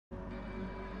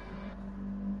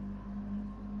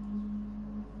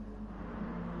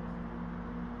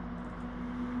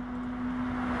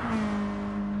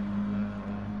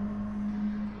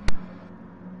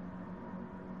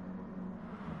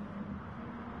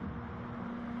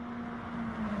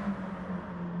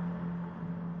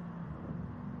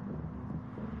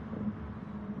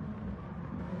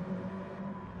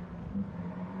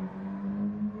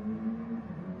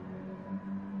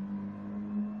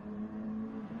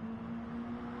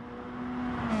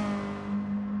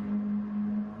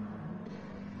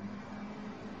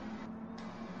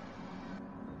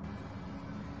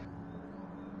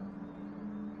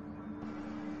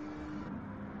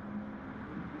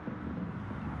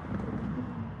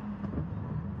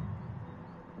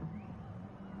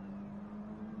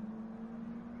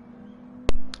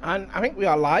And I think we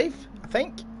are live, I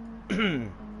think.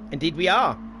 Indeed we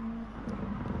are.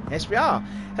 Yes, we are.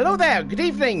 Hello there, good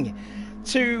evening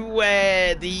to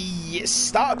the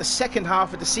start of the second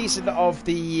half of the season of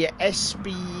the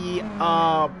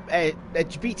SBR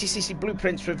BTCC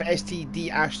Blueprints with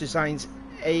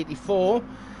STDash84.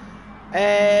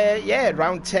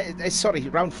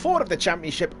 Round 4 of the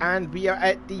championship, and we are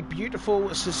at the beautiful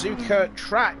Suzuka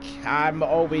track. I'm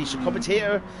always your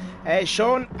commentator,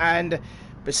 Sean, and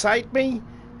beside me,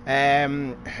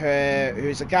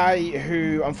 who's a guy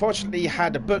who unfortunately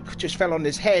had a book just fell on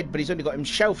his head, but he's only got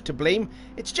himself to blame.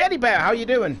 It's Jenny Bear. How you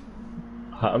doing?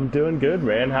 I'm doing good,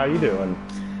 man. How you doing?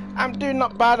 I'm doing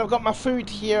not bad. I've got my food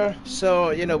here, so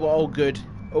you know we're all good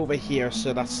over here.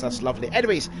 So that's lovely.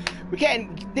 Anyways, we're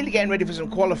nearly getting ready for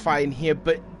some qualifying here,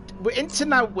 but we're into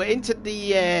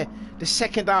the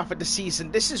second half of the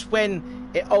season. This is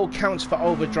when it all counts for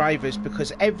all the drivers,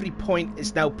 because every point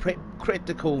is now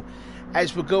critical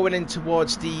as we're going in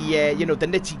towards the the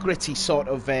nitty-gritty sort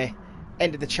of end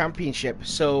of the championship.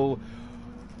 So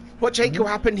what, Jake, will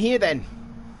happen here then?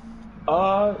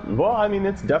 Well, I mean,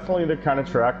 it's definitely the kind of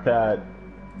track that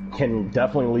can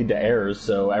definitely lead to errors,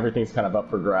 so everything's kind of up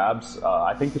for grabs.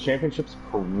 I think the championship's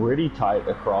pretty tight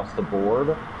across the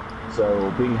board,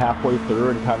 so being halfway through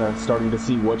and kind of starting to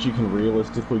see what you can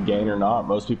realistically gain or not,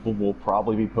 most people will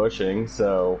probably be pushing.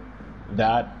 So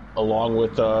that, along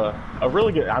with a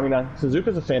really good, I mean,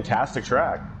 Suzuka's a fantastic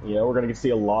track. You know, we're going to see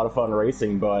a lot of fun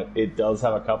racing, but it does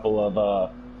have a couple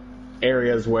of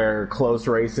areas where close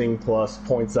racing plus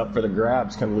points up for the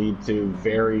grabs can lead to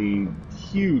very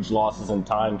huge losses in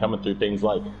time, coming through things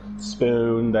like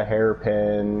spoon, the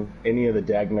hairpin, any of the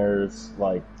Degners.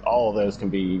 Like, all of those can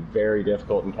be very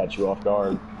difficult and catch you off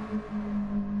guard.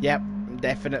 Yep,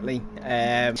 definitely.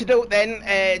 To note then,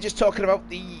 just talking about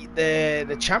the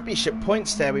championship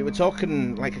points there, we were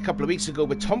talking like a couple of weeks ago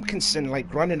with Tompkinson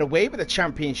like running away with the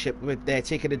championship with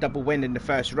taking a double win in the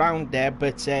first round there,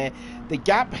 but the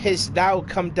gap has now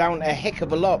come down a heck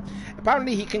of a lot.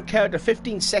 Apparently he incurred a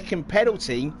 15-second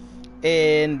penalty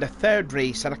in the third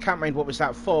race, and I can't mind what was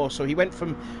that for. So he went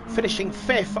from finishing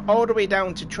 5th all the way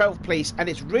down to 12th place, and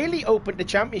it's really opened the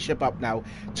championship up now.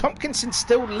 Tompkinson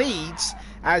still leads,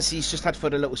 as he's just had for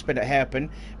the little spin at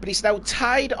hairpin, but he's now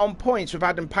tied on points with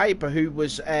Adam Piper, who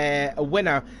was a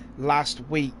winner last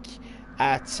week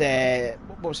at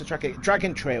what was the track?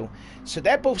 Dragon Trail. So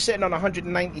they're both sitting on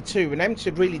 192, and them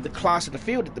two really the class of the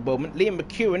field at the moment. Liam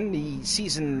McEwen, the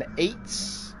season 8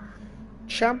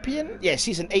 champion,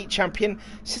 season 8 champion,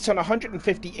 sits on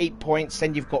 158 points.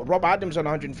 Then you've got Rob Adams on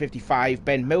 155,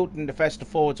 Ben Milton, the first of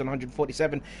Fords, on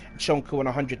 147, and Sean Coe on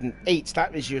 108.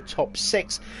 That is your top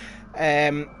 6.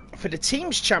 For the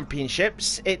teams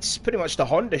championships, it's pretty much the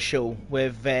Honda show,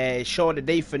 with Sean and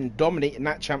Nathan dominating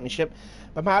that championship.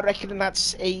 By my reckoning,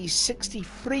 that's a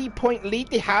 63-point lead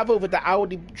they have over the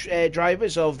Audi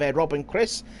drivers of Rob and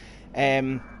Chris.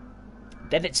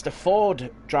 Then it's the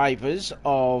Ford drivers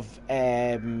of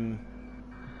Ben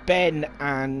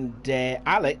and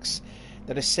Alex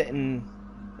that are sitting.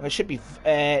 It should be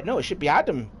it should be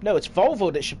Adam. No, it's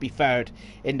Volvo that should be third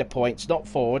in the points, not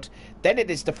Ford. Then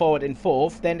it is the Ford in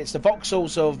 4th. Then it's the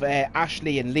Vauxhalls of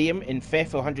Ashley and Liam in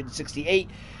 5th, 168.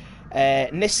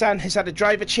 Nissan has had a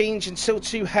driver change, and so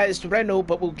too has Renault,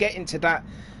 but we'll get into that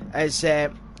as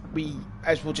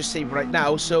we'll just say right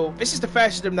now. So this is the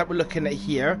first of them that we're looking at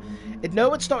here. And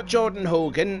no, it's not Jordan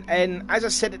Hogan, and as I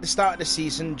said at the start of the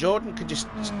season, Jordan could just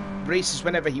races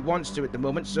whenever he wants to at the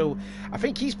moment, so I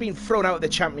think he's been thrown out of the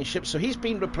championship. So he's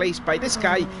been replaced by this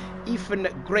guy, Ethan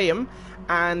Graham,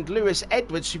 and Lewis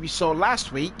Edwards, who we saw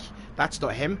last week. That's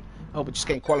not him. Oh, we're just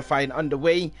getting qualifying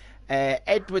underway.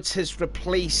 Edwards has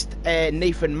replaced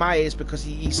Nathan Myers because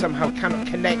he somehow cannot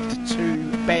connect to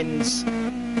Ben's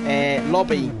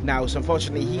lobby now, so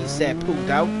unfortunately he's pulled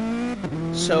out.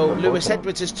 So Lewis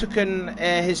Edwards has taken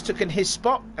his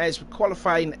spot as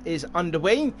qualifying is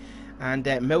underway, and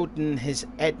Milton is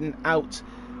heading out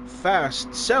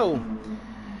first. So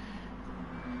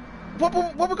what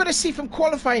we're going to see from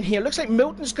qualifying here, looks like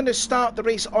Milton's going to start the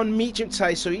race on medium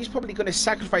tyre, so he's probably going to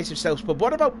sacrifice himself. But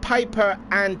what about Piper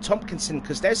and Tompkinson,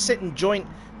 because they're sitting joint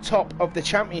top of the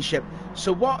championship?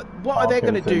 So what are they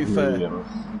going to do for mediums.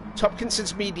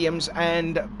 Tompkinson's mediums,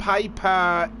 and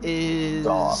Piper is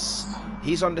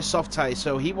he's on the soft tyre,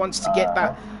 so he wants to get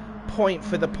that point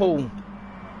for the pole.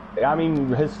 I mean,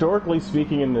 historically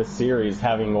speaking in this series,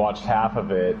 having watched half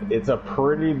of it, it's a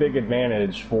pretty big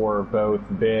advantage for both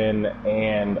Ben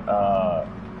and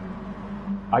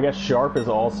I guess Sharp is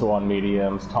also on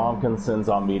mediums, Tompkinson's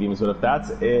on mediums, but if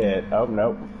that's it, oh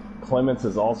nope, Clements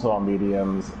is also on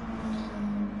mediums.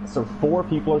 So 4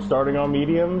 people are starting on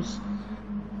mediums.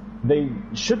 they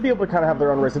should be able to kind of have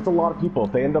their own race. It's a lot of people.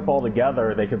 If they end up all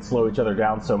together, they can slow each other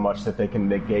down so much that they can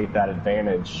negate that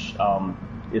advantage.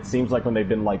 It seems like when they've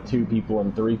been like 2 people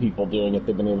and 3 people doing it,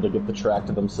 they've been able to get the track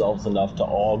to themselves enough to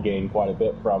all gain quite a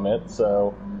bit from it.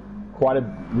 So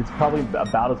it's probably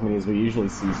about as many as we usually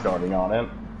see starting on it.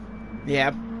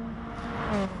 Yeah.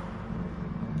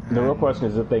 The real question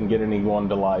is if they can get anyone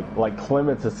to like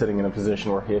Clements is sitting in a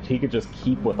position where if he could just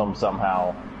keep with them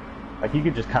somehow, like you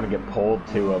could just kind of get pulled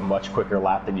to a much quicker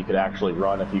lap than you could actually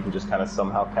run if you could just kind of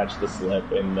somehow catch the slip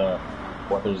in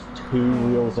there's 2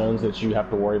 real zones that you have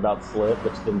to worry about slip,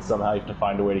 but then somehow you have to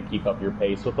find a way to keep up your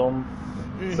pace with them.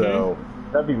 Mm-hmm. So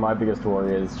that'd be my biggest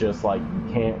worry, is just like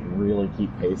you can't really keep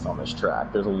pace on this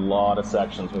track. There's a lot of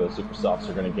sections where those super softs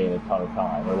are going to gain a ton of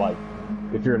time. Or like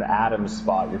if you're in Adam's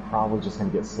spot, you're probably just going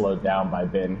to get slowed down by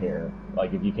Ben here.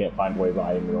 Like if you can't find a way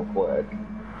by him real quick.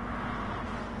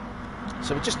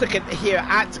 So we're just looking here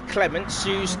at Clements,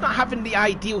 who's not having the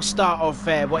ideal start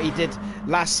of what he did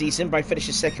last season by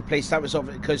finishing 2nd place. That was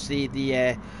obviously because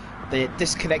the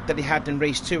disconnect that he had in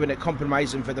race 2, and it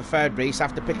compromised him for the 3rd race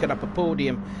after picking up a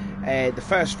podium the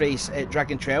 1st race at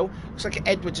Dragon Trail. Looks like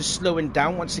Edwards is slowing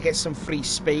down, wants to get some free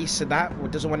space, and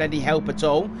that doesn't want any help at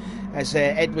all, as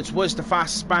Edwards was the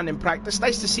fastest man in practice.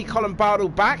 Nice to see Colin Barrow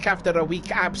back after a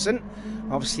week absent.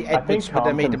 Obviously, Edwards would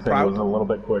have made him proud. Was a little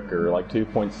bit quicker, like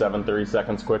 2.73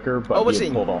 seconds quicker, but he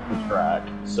had pulled off the track,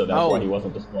 so that's why he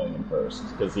wasn't displaying him first,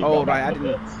 because he got back in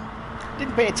the pits.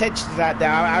 Didn't pay attention to that there.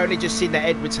 I only just seen that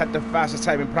Edwards had the fastest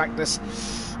time in practice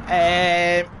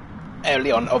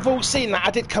early on. I've all seen that.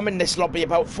 I did come in this lobby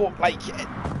about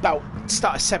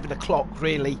start at 7 o'clock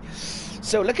really.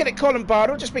 So looking at Colin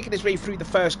Barrow just making his way through the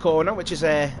first corner, which is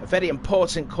a very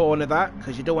important corner, that,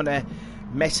 because you don't want to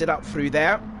mess it up through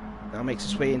there. Now makes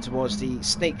its way in towards the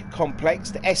Snake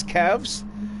Complex, the S curves.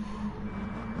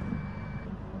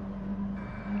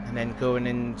 And then going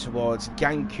in towards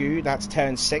Ganku, that's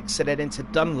turn 6, and then into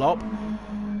Dunlop.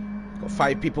 Got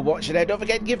 5 people watching there. Don't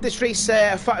forget to give this race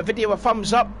video a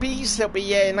thumbs up, please. That'll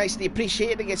be nicely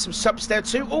appreciated. And get some subs there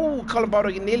too. Oh, Colin Barrow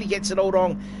nearly gets it all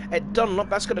wrong at Dunlop.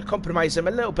 That's going to compromise him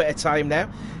a little bit of time there.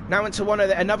 Now into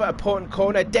another important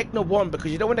corner, Degner 1,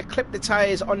 because you don't want to clip the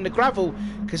tyres on the gravel,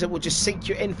 because it will just sink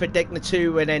you in for Degner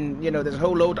 2, and then, you know, there's a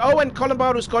whole load. Oh, and Colin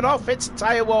Barrow's gone off. It's the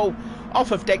tyre wall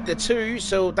off of Degner 2,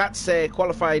 so that's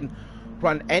qualifying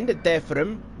run ended there for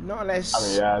him. Not unless... I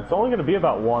mean, yeah, it's only going to be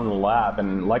about 1 lap,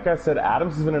 and like I said,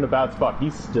 Adams has been in a bad spot.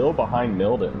 He's still behind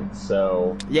Milden,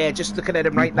 so... Yeah, just looking at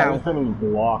him right now. He's been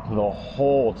blocked the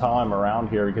whole time around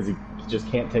here because he just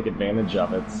can't take advantage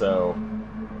of it, so...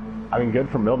 I mean, good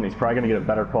for Milden. He's probably going to get a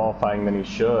better qualifying than he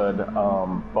should,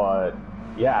 but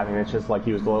yeah, I mean, it's just like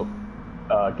he was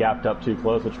gapped up too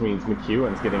close, which means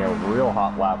McEwen's getting a real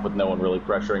hot lap with no one really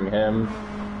pressuring him.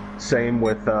 Same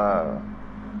with...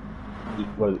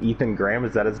 was Ethan Graham,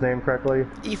 is that his name correctly?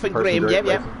 Ethan Graham,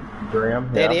 yeah. Graham,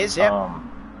 yeah. That is, yeah.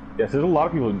 Yes, there's a lot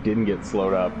of people who didn't get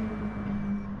slowed up.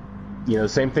 You know,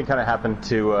 same thing kind of happened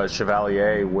to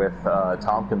Chevalier with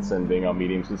Tompkinson being on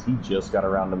mediums, because he just got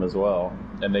around him as well,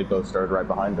 and they both started right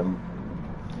behind him.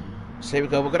 So here we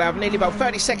go. We're going to have nearly about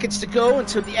 30 seconds to go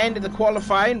until the end of the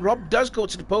qualifying. Rob does go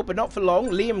to the pole, but not for long.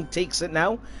 Liam takes it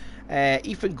now.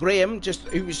 Ethan Graham,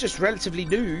 who was just relatively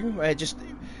new,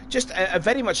 just a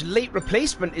very much late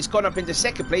replacement, is gone up into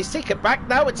 2nd place. Take it back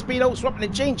now. It's been all swapping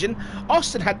and changing.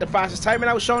 Austin had the fastest time,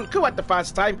 and now Sean Koo had the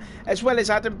fastest time, as well as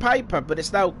Adam Piper. But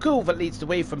it's now Koo that leads the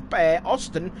way from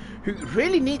Austin, who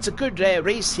really needs a good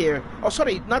race here. Oh,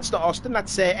 sorry, that's not Austin.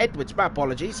 That's Edwards. My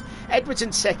apologies. Edwards in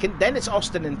 2nd, then it's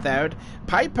Austin in 3rd,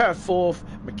 Piper 4th,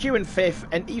 McEwen 5th,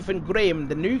 and Ethan Graham,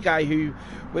 the new guy who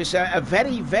was a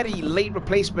very, very late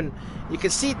replacement. You can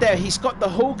see there he's got the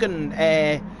Hogan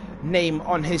name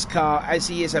on his car, as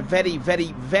he is a very,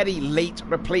 very, very late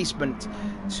replacement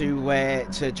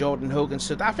to Jordan Hogan.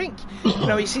 So I think, you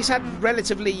know, he's had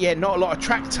relatively not a lot of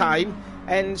track time,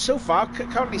 and so far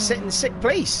currently sitting in 6th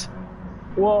place.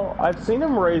 Well, I've seen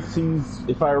him race.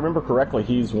 If I remember correctly,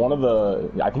 he's one of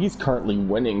I think he's currently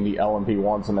winning the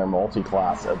LMP1s in their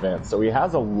multi-class event, so he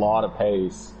has a lot of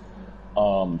pace.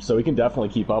 So he can definitely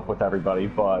keep up with everybody,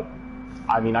 but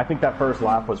I mean, I think that first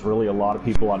lap was really a lot of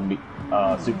people on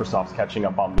super softs catching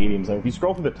up on mediums. And if you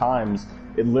scroll through the times,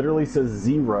 it literally says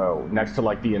 0 next to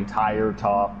like the entire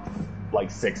top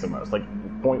like 6 of most, like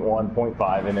 0.1,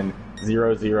 0.5, and then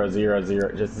 0, 0, 0,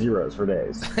 0, just zeros for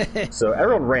days. So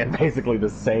everyone ran basically the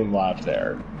same lap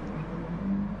there.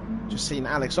 Just seen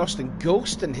Alex Austin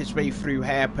ghosting his way through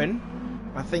Hairpin.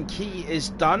 I think he is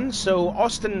done. So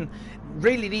Austin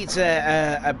really needs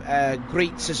a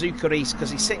great Suzuka race,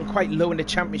 because he's sitting quite low in the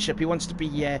championship. He wants to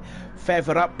be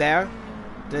further up there.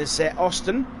 There's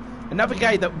Austin. Another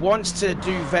guy that wants to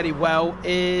do very well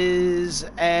is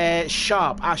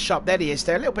Sharp. Sharp, there he is.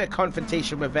 There a little bit of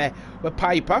confrontation with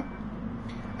Piper,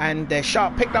 and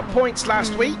Sharp picked up points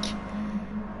last week.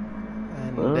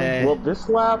 And, well, this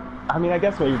lap, I mean, I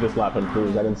guess maybe this lap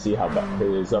improves. I didn't see how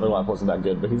his other lap wasn't that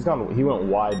good, but he went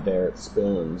wide there at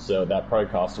Spoon, so that probably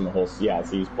cost him a whole. Yeah,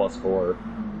 so he's +4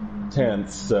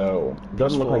 tenths, so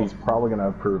doesn't look like he's probably going to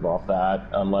improve off that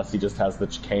unless he just has the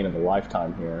chicane of a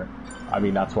lifetime here. I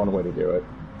mean, that's one way to do it.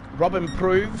 Rob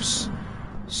improves.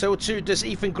 So too does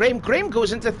Ethan Graham. Graham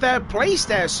goes into 3rd place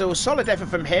there, so solid effort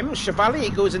from him. Chevalier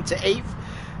goes into 8th.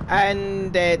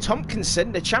 And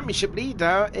Tompkinson, the championship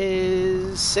leader,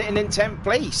 is sitting in 10th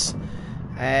place.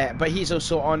 But he's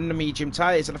also on the medium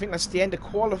tyres. And I think that's the end of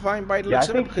qualifying by the looks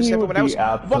of it, because everyone else...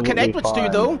 What can Edwards do,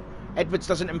 though? Edwards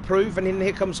doesn't improve, and then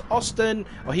here comes Austin.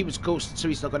 Oh, he was ghosted, so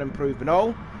he's not going to improve at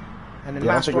all. And then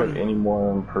last I don't think any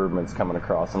more improvements coming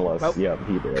across unless, yeah,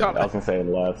 he did. I was going to say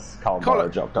unless Colin Barrow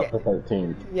jumped up to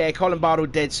 13th. Yeah, Colin Barrow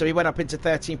did, so he went up into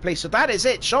 13th place. So that is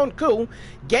it. Sean Cool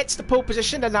gets the pole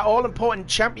position and that all-important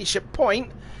championship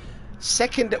point.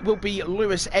 Second will be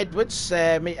Lewis Edwards,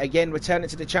 again returning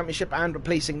to the championship and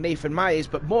replacing Nathan Myers.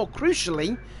 But more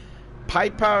crucially,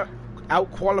 Piper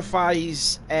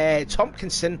out-qualifies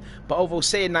Tompkinson, but although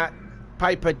saying that,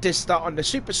 Piper does start on the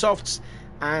super softs,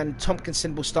 and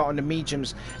Tompkinson will start on the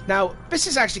mediums. Now, this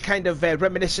is actually kind of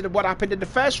reminiscent of what happened in the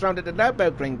first round at the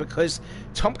Nürburgring, because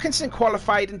Tompkinson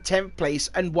qualified in 10th place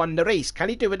and won the race. Can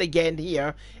he do it again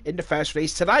here in the first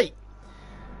race tonight?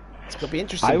 It's going to be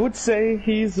interesting. I would say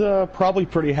he's probably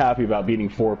pretty happy about beating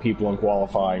 4 people in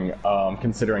qualifying,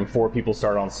 considering 4 people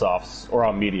start on softs or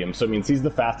on mediums. So it means he's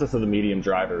the fastest of the medium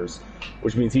drivers,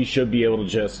 which means he should be able to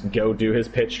just go do his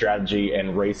pit strategy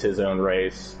and race his own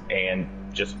race and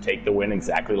just take the win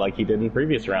exactly like he did in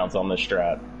previous rounds on this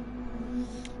strat.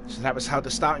 So that was how the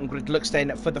starting grid looks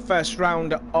then for the first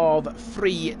round of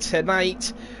 3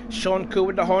 tonight. Sean Coe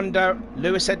in the Honda,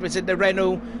 Lewis Edwards in the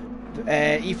Renault,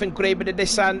 Ethan Graham in the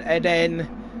Nissan, and then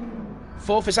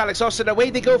 4th is Alex Austin. Away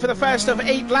they go for the first of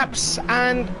 8 laps,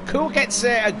 and Coe gets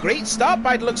a great start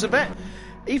by the looks of it.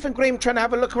 Ethan Graham trying to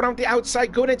have a look around the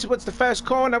outside, going in towards the first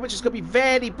corner, which is going to be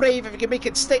very brave if he can make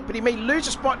it stick, but he may lose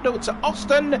a spot though to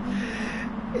Austin.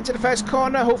 Into the first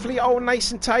corner, hopefully all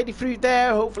nice and tidy through there,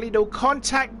 hopefully no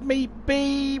contact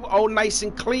maybe, all nice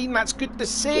and clean, that's good to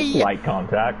see. Just light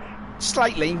contact.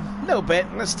 Slightly, a little bit,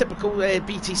 that's typical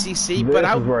BTCC.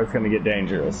 This is where it's going to get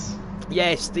dangerous.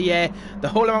 Yes, the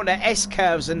whole amount of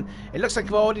S-curves, and it looks like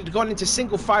we've already gone into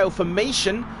single file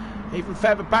formation. Even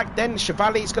further back then,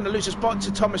 Chevalier's going to lose a spot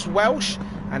to Thomas Welsh.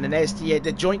 And then there's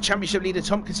the joint championship leader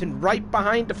Tompkinson right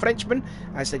behind the Frenchman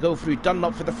as they go through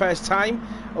Dunlop for the first time.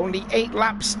 Only 8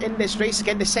 laps in this race.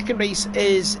 Again, the second race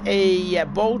is a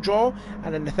ball draw,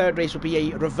 and then the third race will be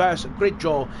a reverse grid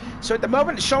draw. So at the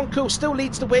moment, Sean Coe still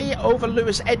leads the way over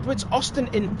Lewis Edwards. Austin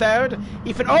in 3rd.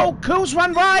 Ethan, Coe's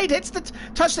run wide,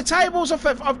 touched the tyre walls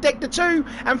of deck the 2,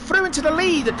 and through into the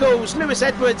lead goes Lewis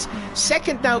Edwards.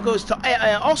 Second now goes to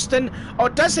Austin, or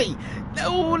does he?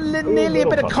 Oh, nearly a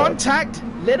bit of contact.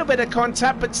 Little bit of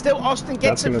contact, but still Austin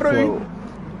gets it through.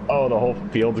 Oh, the whole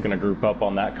field's going to group up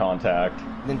on that contact.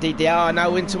 Indeed they are.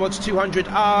 Now in towards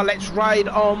 200R. Let's ride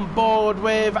on board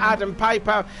with Adam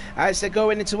Piper as they're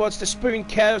going in towards the spoon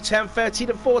curve, turn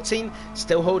 13 and 14.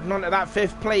 Still holding on to that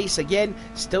 5th place. Again,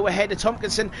 still ahead of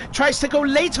Tompkinson. Tries to go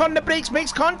late on the brakes,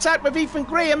 makes contact with Ethan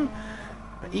Graham.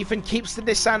 But Ethan keeps the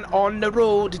Nissan on the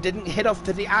road. Didn't hit off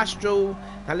to the Astro.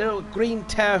 A little green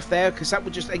turf there, because that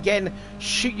would just, again,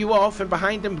 shoot you off. And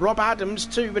behind him, Rob Adams,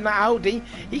 too, in that Audi.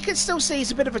 He can still see he's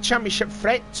a bit of a championship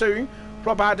threat, too.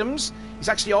 Rob Adams. He's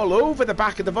actually all over the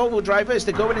back of the Volvo driver as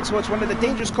they're going in towards one of the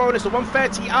dangerous corners, the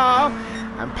 130R.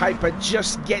 And Piper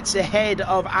just gets ahead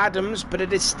of Adams, but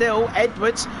it is still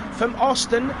Edwards from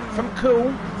Austin, from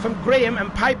Coe, from Graham,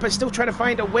 and Piper still trying to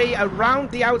find a way around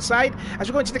the outside as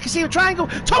we're going to the Casino Triangle.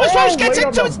 Thomas Welsh gets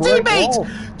into his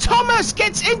teammate! Thomas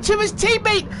gets into his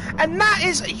teammate, and that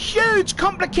is huge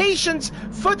complications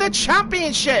for the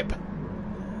championship.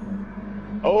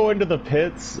 Oh, into the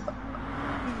pits.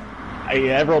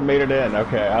 Everyone made it in.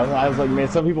 Okay, I was like, man,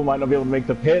 some people might not be able to make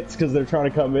the pits because they're trying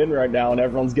to come in right now, and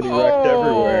everyone's getting wrecked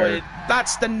everywhere.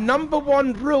 That's the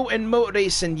 #1 rule in motor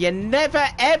racing. You never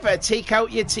ever take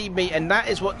out your teammate, and that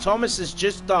is what Thomas has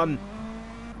just done.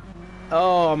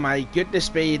 Oh my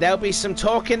goodness me! There'll be some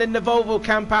talking in the Volvo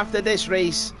camp after this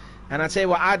race, and I tell you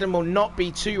what, Adam will not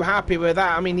be too happy with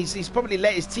that. I mean, he's probably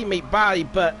let his teammate by,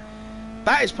 but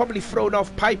that has probably thrown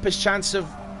off Piper's chance of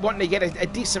wanting to get a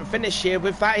decent finish here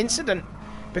with that incident,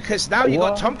 because now you've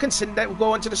got Tompkinson that will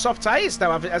go onto the soft tyres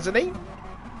now, hasn't he?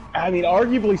 I mean,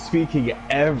 arguably speaking,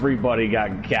 everybody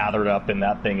got gathered up in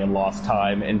that thing and lost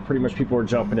time, and pretty much people were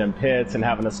jumping in pits and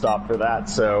having to stop for that,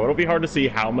 so it'll be hard to see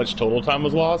how much total time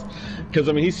was lost, because,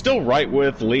 I mean, he's still right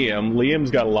with Liam.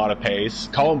 Liam's got a lot of pace.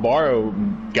 Colin Barrow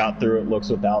got through it, looks,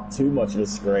 without too much of a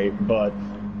scrape, but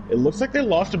it looks like they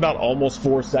lost about almost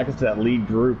 4 seconds to that lead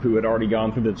group who had already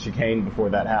gone through the chicane before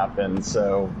that happened,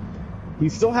 so he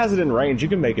still has it in range. You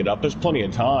can make it up. There's plenty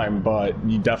of time, but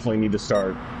you definitely need to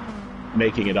start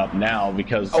making it up now,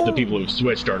 because the people who've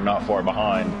switched are not far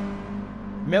behind.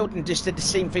 Milton just did the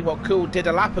same thing what Cool did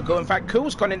a lap ago. In fact,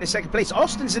 Cool's gone into second place.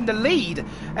 Austin's in the lead.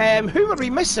 Who are we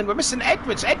missing? We're missing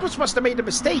Edwards. Edwards must have made a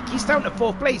mistake. He's down to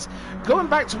 4th place. Going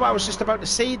back to what I was just about to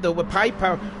say, though, with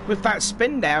Piper, with that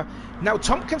spin there. Now,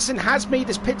 Tompkinson has made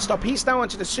his pit stop. He's now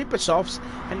onto the super softs,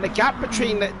 and the gap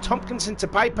between Tompkinson to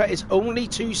Piper is only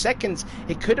 2 seconds.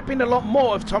 It could have been a lot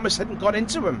more if Thomas hadn't got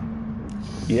into him.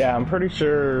 Yeah, I'm pretty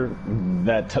sure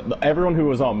that everyone who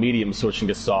was on medium switching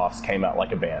to softs came out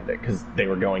like a bandit, because they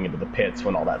were going into the pits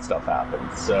when all that stuff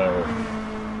happened. So,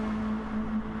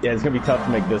 yeah, it's going to be tough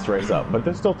to make this race up, but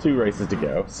there's still 2 races to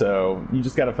go, so you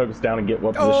just got to focus down and get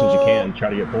what positions you can, try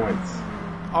to get points.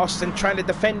 Austin trying to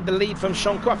defend the lead from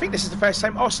Sean Cole. I think this is the first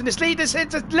time Austin is lead. It's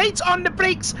late on the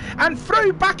brakes and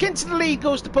through back into the lead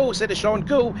goes the pole. So Sean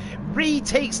Cole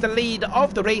retakes the lead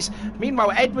of the race.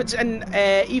 Meanwhile, Edwards and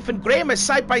Ethan Graham are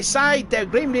side by side.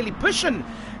 Graham nearly pushing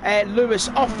Lewis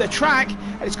off the track,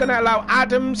 and it's going to allow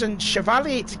Adams and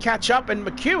Chevalier to catch up, and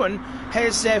McEwen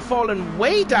has fallen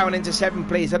way down into 7th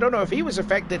place. I don't know if he was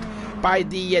affected by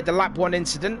the lap 1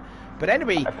 incident, but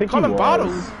anyway, Colin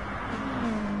Barlow.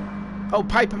 Oh,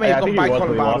 Piper may have gone by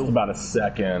Colin Barlow. He lost about a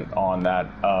second on that,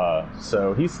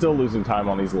 so he's still losing time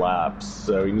on these laps,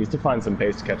 so he needs to find some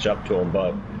pace to catch up to him,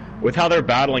 but with how they're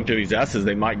battling through these S's,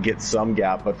 they might get some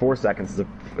gap, but 4 seconds,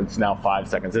 it's now 5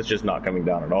 seconds. It's just not coming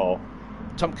down at all.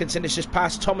 Tompkinson has just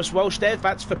passed Thomas Welsh there.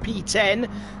 That's for P10.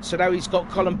 So now he's got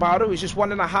Colin Barlow, who's just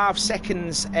 1.5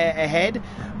 seconds ahead.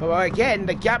 But again,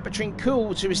 the gap between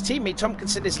Cool to his teammate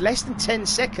Tompkinson is less than 10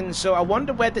 seconds. So I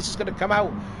wonder where this is going to come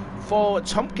out for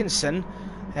Tompkinson.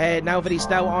 Now that he's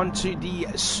now onto the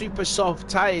super soft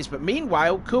tyres. But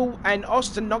meanwhile, Cool and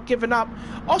Austin not giving up.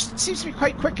 Austin seems to be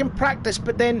quite quick in practice,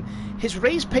 but then his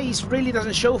race pace really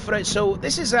doesn't show for it. So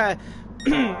this is a,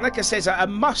 like I said, a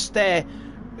must there.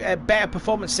 Better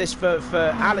performances for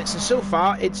Alex, and so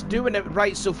far it's doing it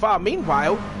right so far.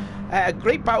 Meanwhile, a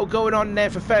great battle going on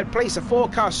there for 3rd place. A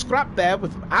 4-car scrap there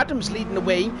with Adams leading the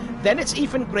way. Then it's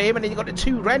Ethan Graham, and then you've got the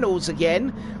 2 Reynolds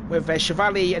again with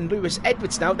Chevalier and Lewis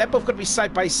Edwards now. They're both going to be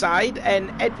side by side,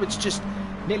 and Edwards just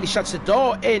nearly shuts the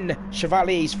door in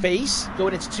Chevalier's face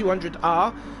going into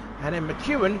 200R. And then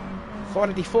McEwen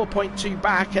 494.2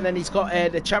 back, and then he's got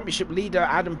the championship leader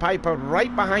Adam Piper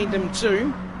right behind him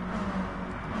too,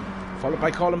 followed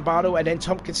by Colin Barlow, and then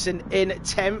Tompkinson in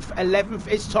 10th. 11th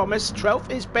is Thomas.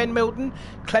 12th is Ben Milton.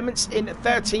 Clements in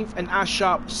 13th, and Ash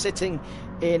Sharp sitting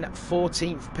in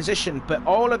 14th position. But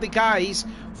all of the guys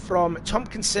from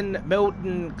Tompkinson,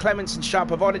 Milton, Clements, and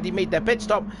Sharp have already made their pit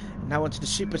stop. Now onto the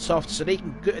super soft, so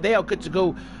they are good to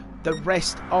go the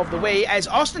rest of the way, as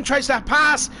Austin tries to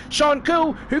pass Sean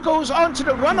Cool, who goes on to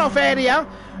the runoff area,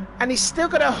 and he's still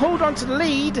going to hold on to the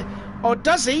lead. Or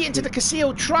does he? Into the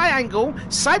Casillo triangle,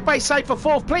 side by side for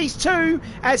 4th place too,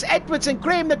 as Edwards and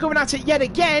Graham, they're going at it yet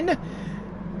again.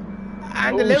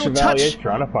 And a little Chevalier's touch.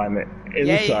 trying to find the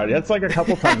inside. Yeah, that's like a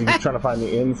couple times he's trying to find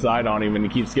the inside on him, and he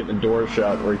keeps getting the door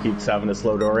shut, or he keeps having a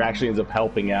slow door. He actually ends up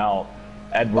helping out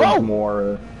Edwards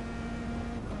more.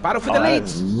 Battle for the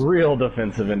leads. Real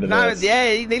defensive into this.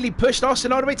 Yeah, he nearly pushed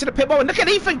Austin all the way to the pit wall. And look at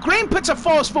Ethan Graham puts a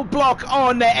forceful block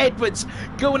on Edwards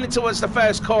going in towards the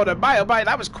first corner. Oh,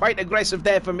 that was quite aggressive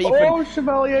there from Ethan. Oh,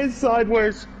 Chevalier's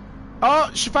sideways. Oh,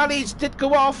 Chevalier's did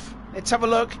go off. Let's have a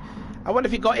look. I wonder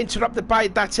if he got interrupted by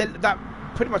that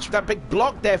pretty much that big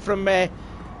block there from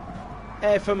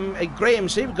Graham.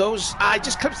 So here he goes. I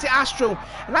just clips the Astro,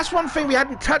 and that's one thing we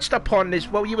hadn't touched upon. Is,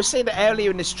 well, you were saying that earlier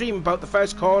in the stream about the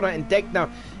first corner in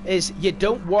Degner, is you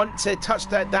don't want to touch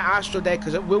that Astro there,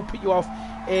 because it will put you off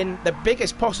in the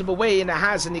biggest possible way, and it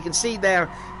has. And you can see there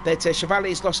that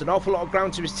Chevalier's lost an awful lot of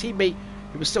ground to his teammate,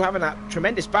 who was still having that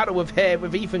tremendous battle with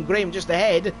Ethan Graham just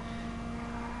ahead.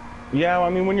 Yeah, I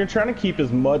mean, when you're trying to keep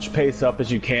as much pace up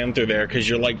as you can through there, because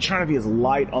you're like trying to be as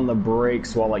light on the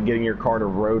brakes while like getting your car to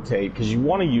rotate, because you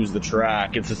want to use the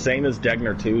track. It's the same as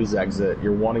Degner 2's exit.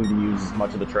 You're wanting to use as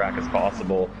much of the track as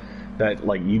possible. That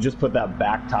like you just put that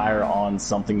back tire on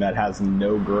something that has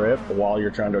no grip while you're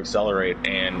trying to accelerate,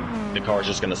 and the car's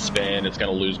just going to spin. It's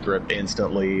going to lose grip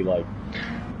instantly. Like,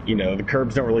 you know, the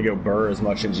curbs don't really go burr as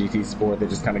much in GT Sport. They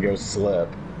just kind of go slip.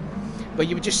 But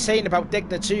you were just saying about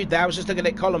Degner 2 there. I was just looking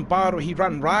at Colin Barrow. He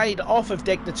ran right off of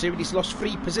Degner 2 and he's lost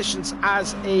 3 positions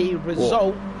as a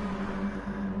result. Well,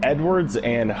 Edwards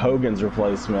and Hogan's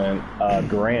replacement,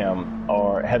 Graham,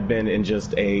 have been in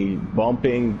just a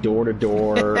bumping,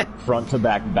 door-to-door,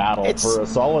 front-to-back battle for a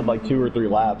solid like 2 or 3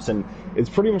 laps, and it's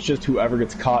pretty much just whoever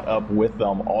gets caught up with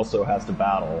them also has to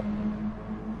battle.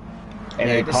 And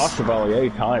it cost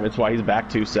Chevalier time. It's why he's back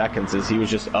 2 seconds, is he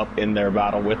was just up in their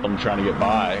battle with them trying to get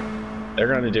by. They're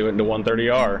going to do it into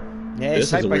 130R. Yeah,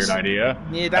 this is a weird idea.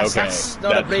 Yeah, that's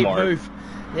not a brave move.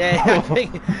 Yeah, I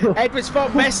think Edwards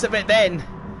thought best of it then.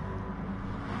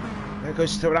 There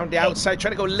goes to around the outside,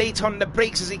 trying to go late on the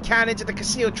brakes as he can into the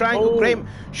Casillo triangle. Graham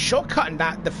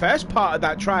shortcutting the first part of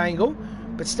that triangle,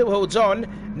 but still holds on.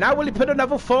 Now will he put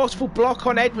another forceful block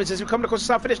on Edwards as we come across the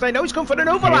start finish line? No, he's going for an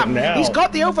overlap. He's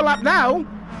got the overlap now.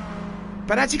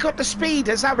 But has he got the speed?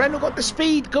 Has that Renault got the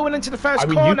speed going into the first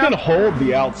corner? You can hold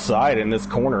the outside in this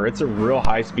corner. It's a real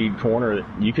high-speed corner.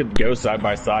 You could go side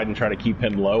by side and try to keep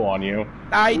him low on you.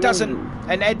 He doesn't.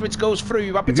 And Edwards goes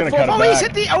through up into 4th.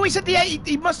 He's at the 8.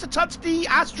 He must have touched the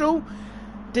Astro.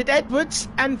 Did Edwards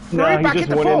and threw back into 4th. He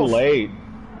just went in late.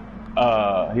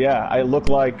 Yeah, it looked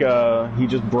like he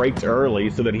just braked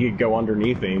early so that he could go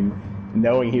underneath him,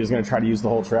 knowing he was going to try to use the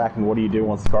whole track. And what do you do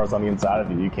once the car's on the inside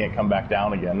of you? You can't come back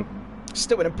down again.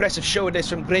 Still an impressive show this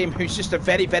from Graham, who's just a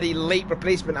very, very late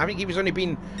replacement. I think he was only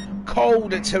being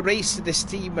called to race this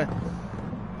team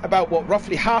about, what,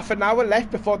 roughly half an hour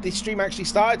left before the stream actually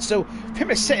started. So,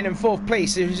 him sitting in 4th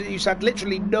place, he's had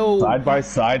literally no... Side by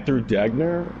side through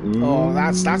Degner? Oh,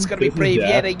 that's going to be brave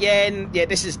yet again. Yeah,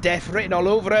 this is death written all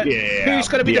over it. Yeah, who's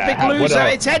going to be the big loser?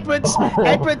 It's Edwards.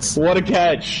 Edwards. What a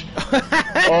catch.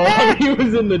 He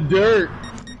was in the dirt.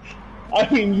 I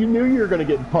mean, you knew you were going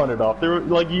to get punted off.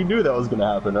 You knew that was going to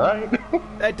happen,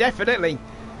 right? Definitely.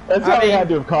 That's how he had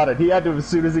to have caught it. He had to, as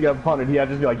soon as he got punted, he had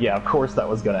to be like, yeah, of course that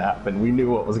was going to happen. We knew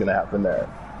what was going to happen there.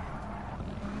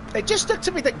 It just looked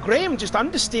to me that Graham just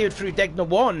understeered through Degner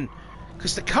 1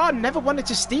 because the car never wanted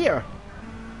to steer.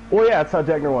 Well, yeah, that's how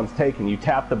Degner 1's taken. You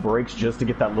tap the brakes just to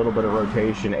get that little bit of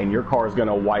rotation, and your car is going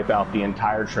to wipe out the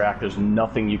entire track. There's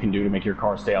nothing you can do to make your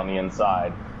car stay on the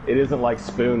inside. It isn't like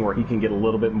Spoon where he can get a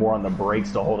little bit more on the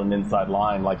brakes to hold an inside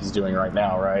line like he's doing right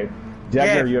now, right?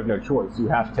 Degner, you have no choice. You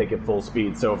have to take it full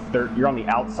speed. So if you're on the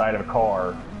outside of a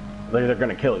car, they're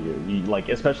going to kill you.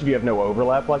 Especially if you have no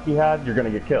overlap like he had, you're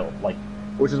going to get killed.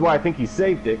 Which is why I think he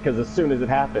saved it, because as sooned as it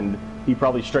happened, he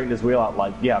probably straightened his wheel out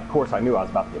like, yeah, of course I knew I was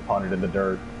about to get punted in the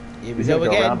dirt. He's going to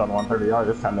go around on 130R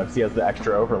this time, though, because he has the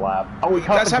extra overlap. Oh, he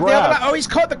caught the grass. Oh, he's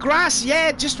caught the grass,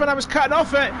 yeah, just when I was cutting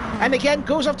off it. And again,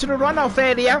 goes up to the runoff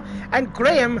area. And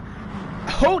Graham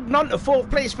holding on to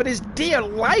 4th place for his dear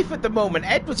life at the moment.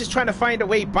 Edwards is trying to find a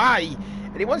way by.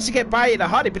 And he wants to get by in a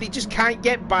hurry, but he just can't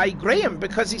get by Graham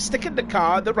because he's sticking the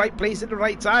car at the right place at the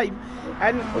right time.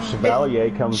 And Chevalier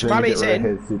comes in to get rid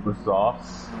of his super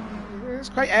softs. It's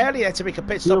quite early to make a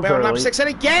pit stop there on lap 6. And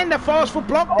again, the forceful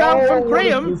block down from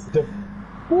Graham.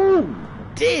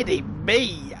 Did he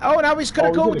be? Oh, now he's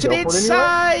going to go to the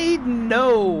inside.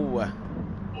 No.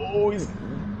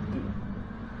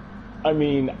 I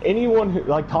mean, anyone who...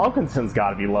 Tompkinson's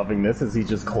got to be loving this as he's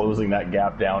just closing that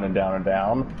gap down and down and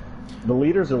down. The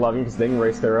leaders are loving it because they can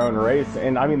race their own race.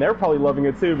 And, I mean, they're probably loving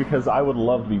it, too, because I would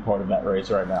love to be part of that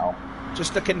race right now.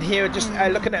 Just looking here,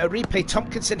 looking at a replay,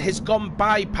 Tompkinson has gone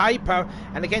by Piper,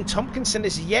 and again Tompkinson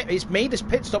is made his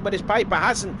pit stop, but his Piper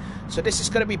hasn't. So this is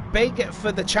going to be big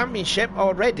for the championship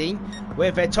already,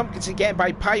 with Tompkinson getting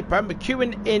by Piper,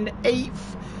 McEwen in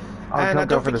 8th, and I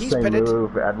don't think he's pitted.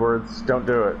 Move, Edwards. Don't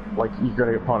do it. You're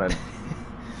going to get punted.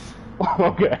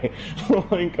 Okay.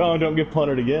 Don't get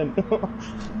punted again.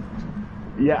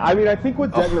 Yeah, I mean, I think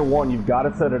with Degner 1, you've got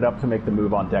to set it up to make the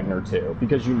move on Degner 2,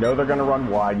 because you know they're going to run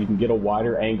wide. You can get a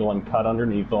wider angle and cut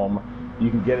underneath them.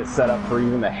 You can get it set up for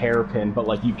even the hairpin,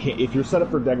 but you can't if you're set up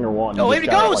for Degner 1. Oh, here he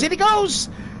goes! Here he goes!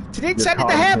 To the inside of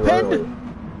the hairpin.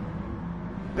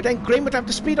 But then Graham would have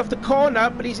the speed off the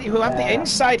corner, but he'll have the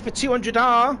inside for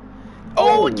 200R.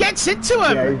 Oh, it gets into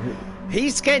him! Yeah,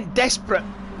 he's getting desperate.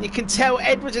 You can tell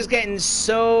Edwards is getting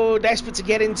so desperate to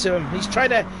get into him. He's trying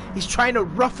to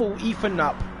ruffle Ethan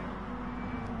up.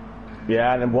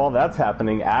 Yeah, and while that's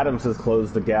happening, Adams has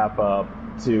closed the gap up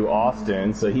to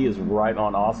Austin, so he is right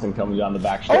on Austin coming down the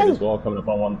back straight as well, coming up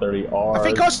on 130R. I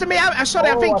think Austin, I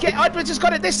think Edwards has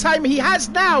got it this time. He has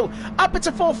now, up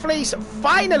into 4th place,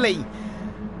 finally.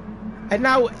 And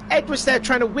now Edwards there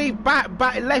trying to weave back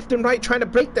left and right, trying to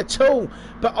break the toe.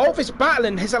 But all this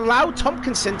battling has allowed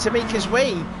Tompkinson to make his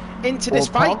way into this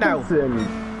fight now.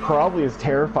 Tompkinson probably is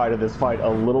terrified of this fight a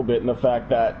little bit in the fact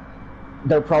that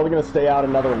they're probably going to stay out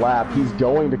another lap. He's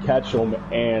going to catch him,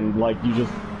 and like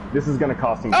this is going to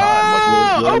cost him time.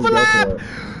 Oh, like, overlap!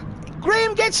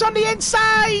 Graham gets on the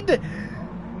inside.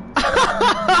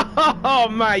 Oh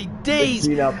my days!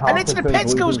 And into the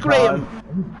pits goes Graham.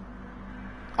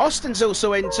 Austin's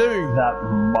also in too. That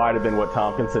might have been what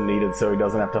Tompkinson needed, so he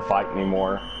doesn't have to fight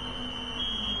anymore.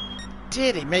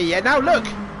 Dear me! And now look,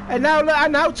 and now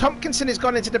Tompkinson has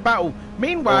gone into the battle.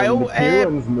 Meanwhile,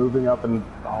 McEwen's moving up, and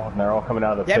they're all coming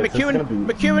out of the pits.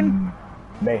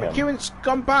 McEwen's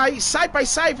gone by side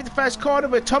for the first corner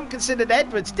with Tompkinson and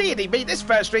Edwards. Dear me, this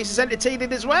first race is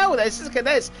entertaining as well. Look at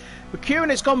this. McEwen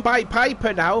has gone by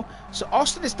Piper now, so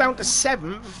Austin is down to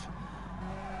 7th.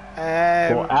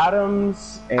 Well,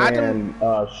 Adams and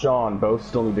Sean both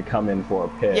still need to come in for a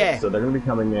pit, so they're going to be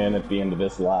coming in at the end of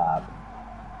this lap.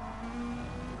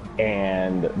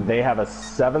 And they have a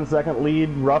 7-second lead,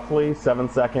 roughly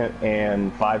 7-second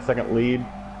and 5-second lead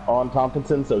on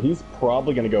Tompkinson, so he's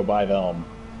probably going to go by them.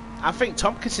 I think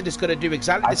Tompkinson is going to do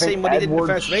exactly the same what he did in the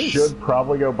first race. Should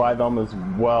probably go by them as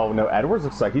well. No, Edwards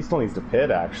looks like he still needs to pit,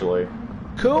 actually.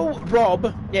 Cool,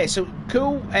 Rob. Yeah, so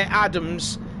Cool,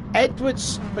 Adams,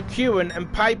 Edwards, McEwen,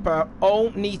 and Piper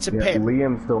all need to pit.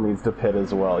 Liam still needs to pit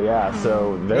as well. Yeah,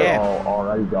 so they're all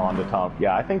already gone to Tom.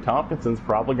 Yeah, I think Tompkinson's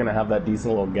probably going to have that decent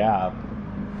little gap.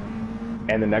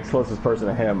 And the next closest person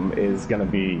to him is going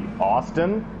to be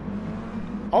Austin.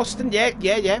 Austin, yeah.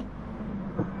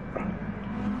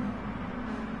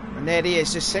 And there he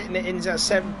is, just sitting in that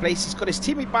 7th place. He's got his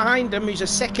teammate behind him, who's a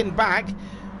second back,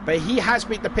 but he has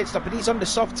made the pit stop, and he's on the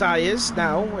soft tyres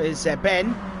now, is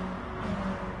Ben.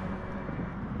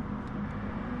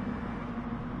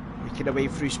 Making away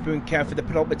through Spoon Care for the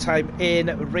penultimate time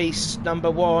in race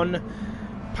number 1.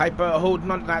 Piper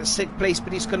holding on to that 6th place,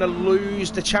 but he's going to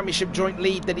lose the championship joint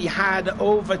lead that he had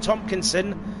over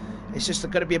Tompkinson. It's just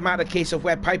going to be a matter case of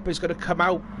where Piper's going to come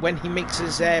out when he makes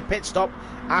his pit stop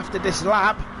after this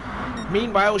lap.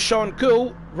 Meanwhile, Sean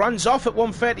Cool runs off at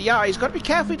 130R. He's got to be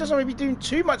careful he doesn't want to be doing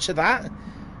too much of that.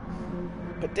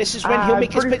 But this is when he'll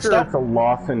make his pit stop. It's a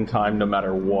loss in time no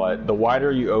matter what. The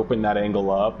wider you open that angle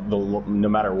up, no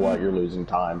matter what, you're losing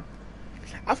time.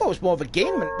 I thought it was more of a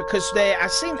gain because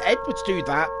I've seen Edwards do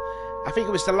that. I think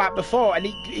it was the lap before, and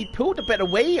he pulled a bit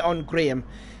away on Graham.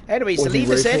 Anyways, the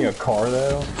leader's in. Was he racing a car,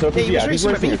 though? So if he's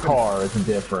racing a car, it's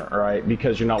different, right?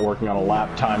 Because you're not working on a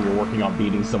lap time, you're working on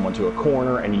beating someone to a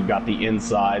corner, and you've got the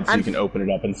inside, so you can open it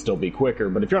up and still be quicker.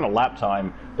 But if you're on a lap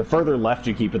time, the further left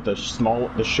you keep it, the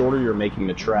shorter you're making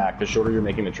the track. The shorter you're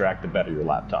making the track, the better your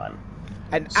lap time.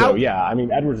 Yeah, I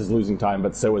mean, Edwards is losing time,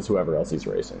 but so is whoever else he's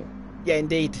racing. Yeah,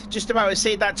 indeed. Just about to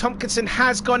say that Tompkinson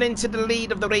has gone into the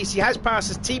lead of the race. He has passed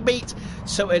his teammate,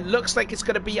 so it looks like it's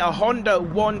going to be a Honda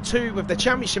 1-2 with the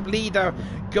championship leader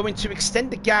going to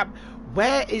extend the gap.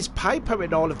 Where is Piper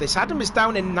in all of this? Adam is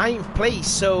down in 9th place,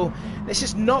 so this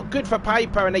is not good for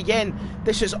Piper. And again,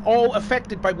 this is all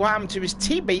affected by what happened to his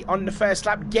teammate on the first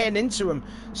lap getting into him.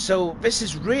 So this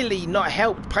has really not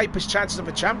helped Piper's chances of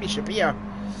a championship here.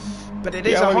 But it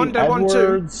is a Honda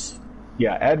 1-2.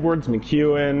 Yeah, Edwards,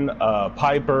 McEwen,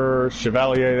 Piper,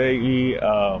 Chevalier,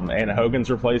 Anna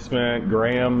Hogan's replacement,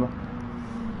 Graham,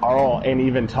 and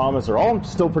even Thomas are all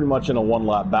still pretty much in a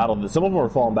one-lap battle. Some of them are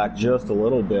falling back just a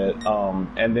little bit.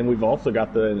 And then we've also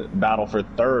got the battle for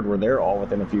 3rd where they're all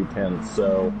within a few tenths.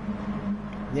 So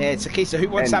yeah, it's a case of who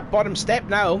wants that bottom step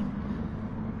now.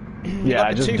 Yeah,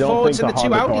 I just don't think the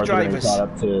Honda cars are getting caught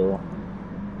up too.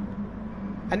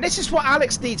 And this is what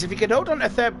Alex needs. If he can hold on to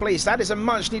 3rd place, that is a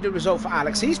much-needed result for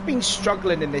Alex. He's been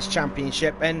struggling in this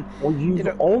championship. And well,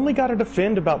 you've only got to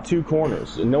defend about 2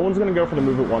 corners. No one's going to go for the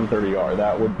move at 130R.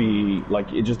 That would be,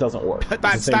 like, it just doesn't work.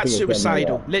 That's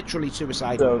suicidal. Literally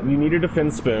suicidal. So you need to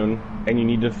defend Spoon, and you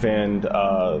need to defend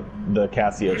the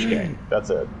Casio chicane.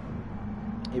 That's it.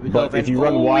 Here we go, if you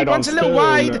run wide on Spoon... He runs a little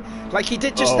wide, like he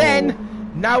did just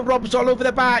then. Now Rob's all over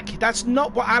the back. That's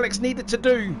not what Alex needed to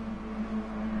do.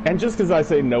 And just because I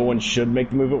say no one should make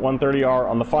the move at 130R,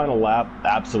 on the final lap,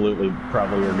 absolutely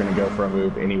probably are going to go for a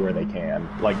move anywhere they can.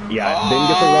 Like, yeah, if Ben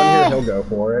gets a run here, he'll go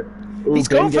for it. Ooh, he's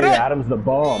going for it. Adams the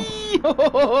bump.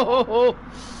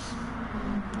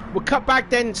 We'll cut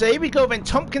back then. So here we go. Then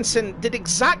Tompkinson did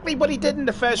exactly what he did in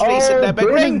the first race at the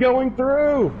Ben is going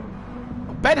through.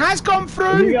 Ben has gone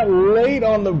through. He got late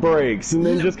on the brakes and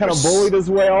then just kind of bullied his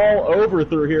way all over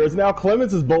through here. As now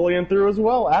Clements is bullying through as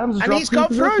well. Adams has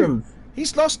dropped 2 positions.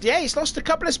 He's lost a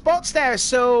couple of spots there,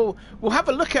 so we'll have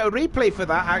a look at a replay for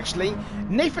that, actually.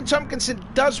 Nathan Tompkinson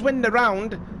does win the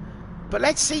round, but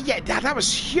let's see, yeah, that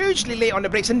was hugely late on the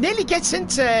brakes, and nearly gets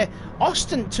into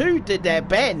Austin too, did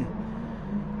Ben.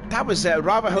 That was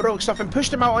rather heroic stuff, and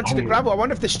pushed him out onto the gravel. I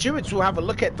wonder if the stewards will have a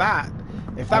look at that.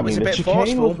 If that was a bit chicane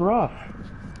forceful. was rough.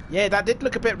 Yeah, that did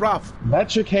look a bit rough. That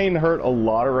chicane hurt a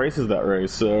lot of races that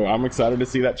race, so I'm excited to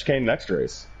see that chicane next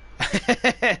race.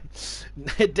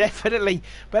 Definitely.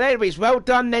 But anyways, well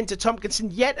done then to Tompkinson.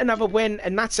 Yet another win,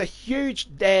 and that's a huge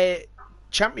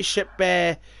championship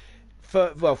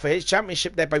for his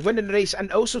championship there by winning the race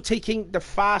and also taking the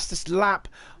fastest lap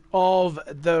of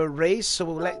the race. So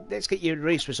let's get your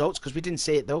race results because we didn't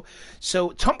say it though.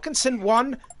 So Tompkinson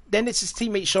won, then it's his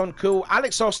teammate Sean Cool,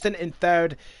 Alex Austin in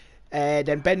third,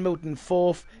 then Ben Milton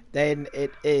fourth, then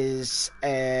it is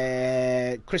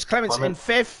Chris Clements in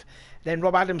fifth, then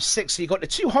Rob Adams sixth. So you got the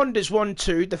two Hondas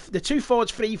 1-2, the two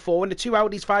Fords 3-4, and the two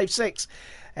Audis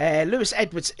 5-6. Lewis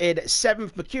Edwards in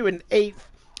seventh, McEwen eighth.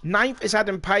 Ninth is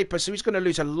Adam Piper, so he's going to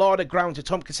lose a lot of ground to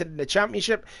Tompkinson in the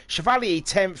championship. Chevalier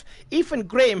 10th. Ethan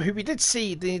Graham, who we did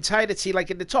see the entirety, like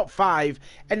in the top 5,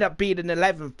 ended up being in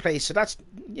 11th place. So that's,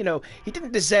 you know, he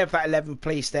didn't deserve that 11th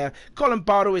place there. Colin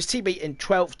Barrow, his teammate, in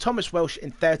 12th. Thomas Welsh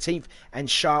in 13th. And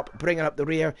Sharp bringing up the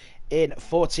rear in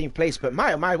 14th place. But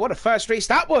my, oh my, what a first race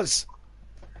that was.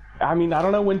 I mean, I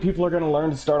don't know when people are going to learn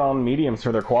to start on mediums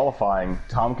for their qualifying.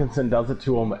 Tompkinson does it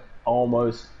to him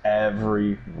almost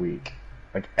every week.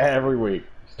 Like every week,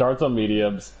 starts on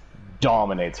mediums,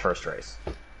 dominates first race.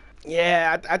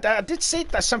 Yeah, I did say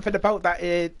that something about that.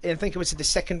 I think it was in the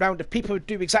second round. If people would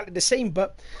do exactly the same,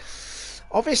 but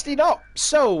obviously not.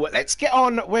 So let's get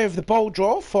on with the bowl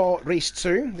draw for race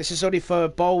 2. This is only for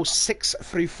bowls 6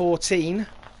 through 14.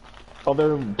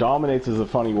 Although dominates is a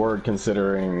funny word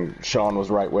considering Sean was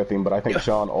right with him, but I think did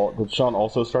Sean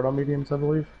also start on mediums, I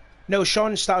believe? No,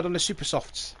 Sean started on the super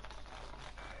softs.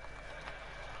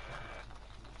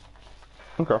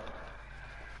 Okay.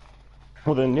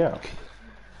 Well then, yeah.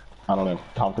 I don't know.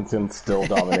 Tompkinson still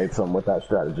dominates him with that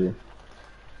strategy.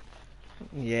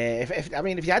 Yeah, if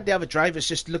you had the other drivers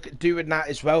just look at doing that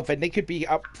as well, then they could be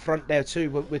up front there too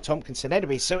with Tompkinson.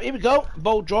 Anyway, so here we go.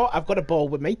 Bowl draw. I've got a ball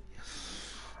with me.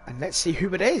 And let's see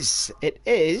who it is. It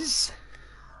is...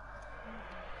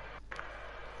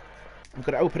 I'm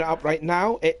going to open it up right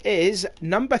now. It is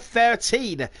number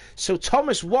 13. So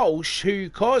Thomas Walsh, who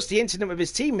caused the incident with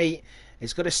his teammate,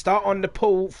 is going to start on the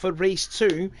pole for race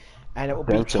 2. And it will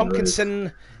be Tompkinson.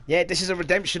 Race. Yeah, this is a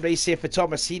redemption race here for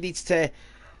Thomas. He needs to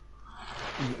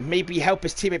maybe help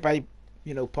his teammate by,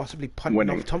 you know, possibly punting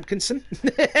off Tompkinson.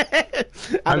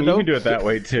 I mean, you can do it that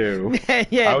way too.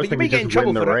 Yeah, I was thinking just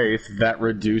win the race. That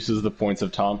reduces the points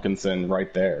of Tompkinson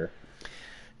right there.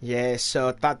 Yeah,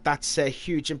 so that's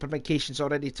huge implications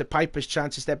already to Piper's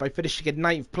chances there by finishing in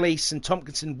 9th place and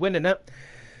Tompkinson winning it.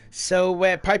 So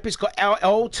Piper's got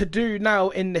all to do now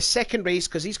in the second race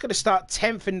because he's going to start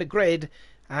 10th in the grid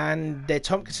and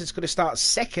Tompkinson's going to start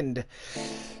 2nd.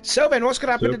 So then what's going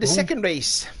to happen in the second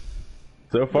race?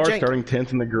 So far, starting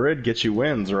 10th in the grid gets you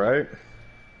wins, right?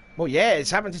 Well, yeah,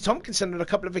 it's happened to Tompkinson on a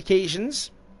couple of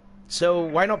occasions. So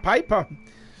why not Piper?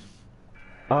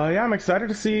 Yeah, I'm excited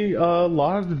to see a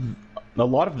lot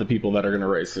of the people that are going to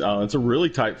race. It's a really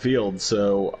tight field,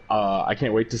 so I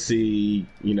can't wait to see,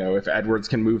 you know, if Edwards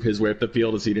can move his way up the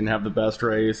field as he didn't have the best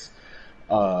race.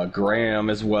 Graham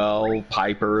as well,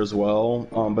 Piper as well.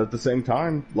 But at the same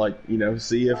time, like, you know,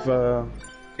 see if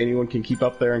anyone can keep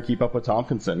up there and keep up with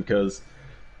Tompkinson, because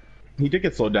he did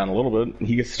get slowed down a little bit.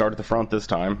 He gets to start at the front this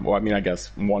time. Well, I mean, I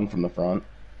guess one from the front.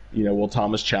 You know, will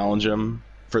Thomas challenge him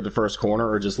for the first corner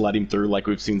or just let him through like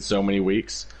we've seen so many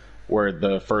weeks where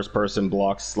the first person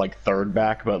blocks like third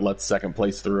back but lets second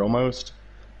place through almost?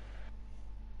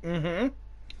 So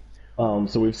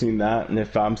we've seen that, and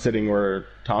if I'm sitting where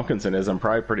Tompkinson is, I'm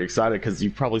probably pretty excited because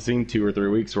you've probably seen 2 or 3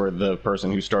 weeks where the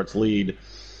person who starts lead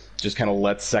just kind of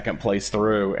lets second place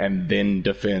through and then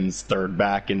defends third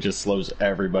back and just slows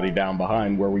everybody down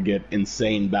behind, where we get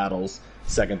insane battles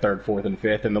 2nd, 3rd, 4th, and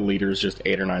 5th, and the leader's just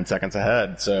 8 or 9 seconds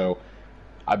ahead. So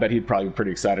I bet he'd probably be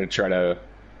pretty excited to try to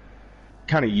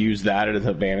kind of use that as an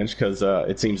advantage because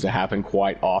it seems to happen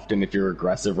quite often if you're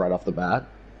aggressive right off the bat.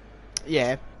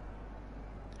 Yeah.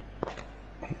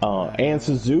 And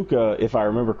Suzuka, if I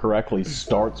remember correctly,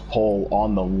 starts pole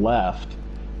on the left.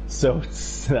 So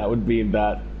that would mean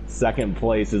that second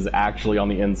place is actually on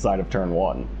the inside of turn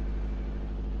 1.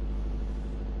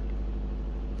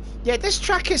 Yeah, this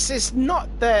track is not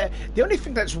the only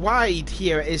thing that's wide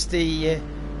here is the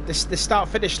start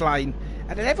finish line,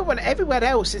 and then everywhere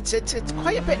else it's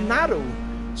quite a bit narrow.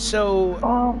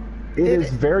 So it is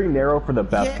very narrow for the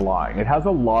best line. It has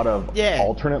a lot of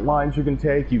alternate lines you can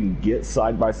take. You can get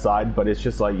side by side, but it's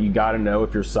just like you got to know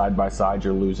if you're side by side,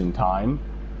 you're losing time.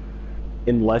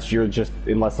 Unless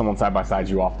someone side by side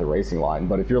you off the racing line.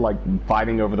 But if you're like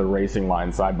fighting over the racing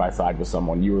line side by side with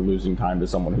someone, you are losing time to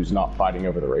someone who's not fighting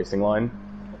over the racing line.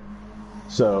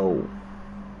 So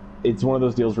it's one of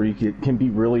those deals where you can be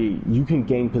really, you can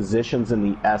gain positions in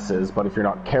the S's, but if you're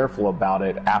not careful about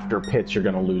it, after pits, you're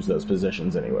going to lose those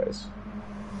positions anyways.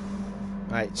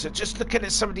 Right, so just looking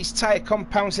at some of these tyre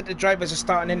compounds that the drivers are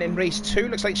starting in race 2.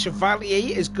 Looks like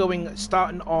Chevalier is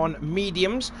starting on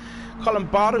mediums. Colin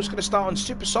Barrow's going to start on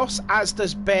super softs, as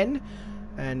does Ben.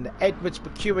 And Edwards,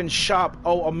 McEwen, Sharp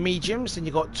all on mediums. Then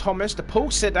you got Thomas, the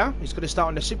pole sitter, who's going to start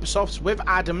on the super softs with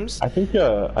Adams. I think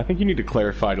you need to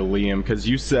clarify to Liam, because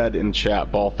you said in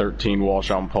chat ball 13,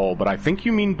 Walsh on pole, but I think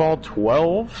you mean ball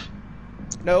 12?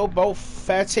 No, ball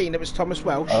 13. It was Thomas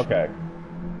Welsh. Okay.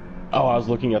 Oh, I was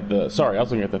looking at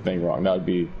the thing wrong. That would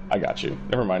be, I got you.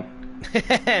 Never mind.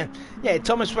 Yeah,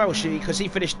 Thomas Welsh, because he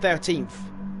finished 13th.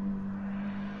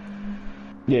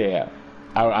 Yeah.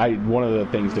 I one of the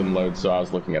things didn't load, so I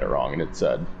was looking at it wrong, and it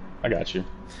said, I got you.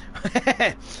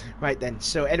 Right then,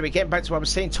 so anyway, getting back to what I was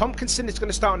saying, Tompkinson is going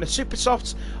to start on the super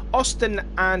softs. Austin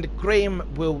and Graham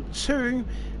will too.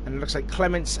 And it looks like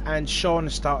Clements and Sean are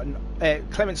starting,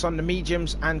 Clements on the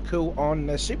mediums and Cool on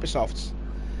the super softs.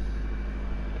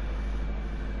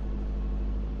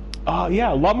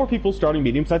 Yeah, a lot more people starting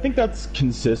mediums. I think that's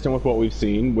consistent with what we've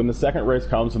seen. When the second race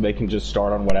comes and they can just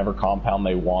start on whatever compound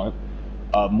they want,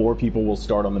 more people will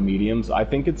start on the mediums. I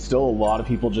think it's still a lot of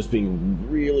people just being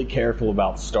really careful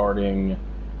about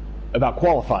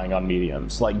qualifying on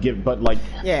mediums.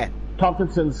 Yeah.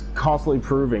 Tompkinson's constantly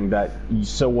proving that,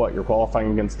 so what, you're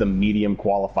qualifying against the medium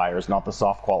qualifiers, not the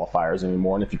soft qualifiers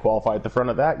anymore, and if you qualify at the front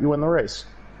of that, you win the race.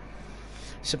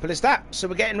 Simple as that. So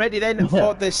we're getting ready then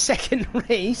for the second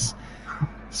race.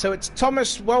 So it's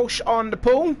Thomas Welsh on the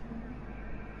pole,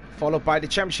 followed by the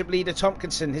championship leader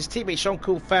Tompkinson, his teammate Sean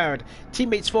Cool third,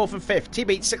 teammates 4th and 5th,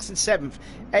 teammates 6th and 7th,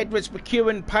 Edwards,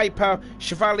 McEwen, Piper,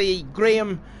 Chevalier,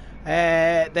 Graham,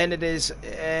 then it is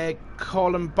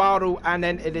Colin Barrow, and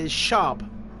then it is Sharp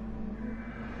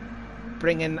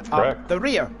bringing up the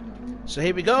rear. So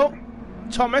here we go.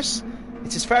 Thomas,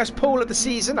 it's his first pole of the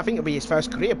season. I think it'll be his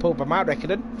first career pole by my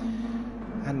reckoning.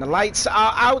 And the lights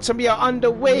are out and we are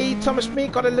underway. Thomas may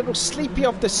got a little sleepy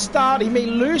off the start. He may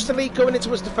lose the lead going into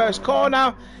the first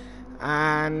corner.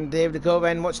 And there we go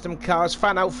then. Watch them cars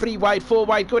fan out 3 wide, 4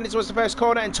 wide going into the first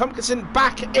corner. And Tompkinson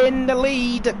back in the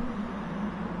lead.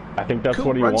 I think that's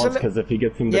what he wants, because if he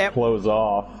gets him to close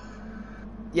off.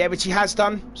 Yeah, which he has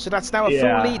done. So that's now a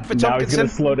full lead for Tompkinson. Now he's going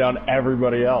to slow down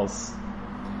everybody else.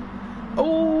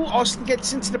 Oh, Austin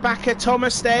gets into the back of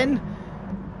Thomas then.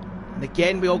 And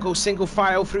again, we all go single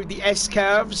file through the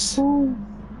S-curves.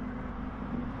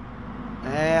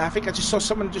 I think I just saw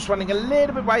someone just running a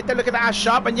little bit wide there. Look at that,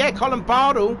 Sharp. And yeah, Colin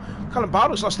Barrow. Colin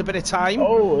Barrow's lost a bit of time.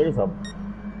 Oh, there's a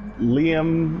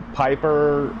Liam,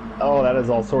 Piper. Oh, that is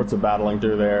all sorts of battling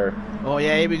through there. Oh,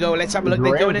 yeah, here we go. Let's have a look.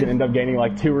 Graham's going to end up gaining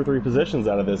like 2 or 3 positions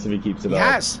out of this if he keeps it up. He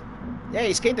has. Yeah,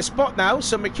 he's gained a spot now.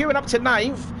 So McEwen up to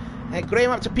 9th. And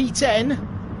Graham up to P10.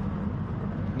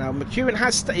 Now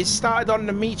McEwen is started on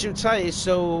the medium tyres,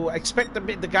 so expect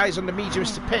the guys on the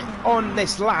mediums to pit on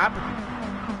this lap,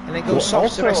 and then go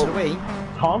soft the rest of the way.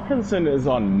 Tompkinson is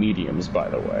on mediums, by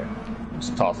the way.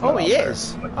 Just tossing he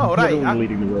is. Oh, right.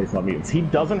 Leading the race on mediums. He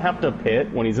doesn't have to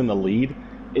pit when he's in the lead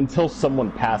until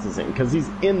someone passes him, because he's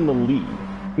in the lead.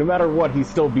 No matter what, he's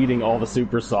still beating all the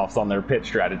super softs on their pit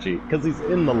strategy, because he's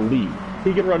in the lead.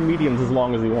 He can run mediums as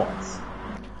long as he wants.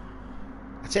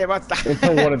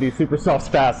 Until one of these super softs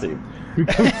pass him,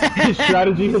 because his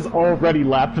strategy has already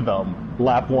lapped them.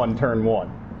 Lap 1, turn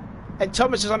 1. And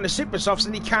Thomas is on the super softs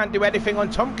and he can't do anything on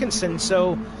Tompkinson,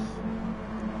 so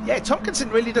yeah,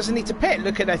 Tompkinson really doesn't need to pit.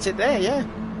 Look at it there, yeah.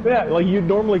 Yeah, like you'd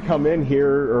normally come in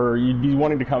here, or you'd be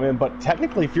wanting to come in, but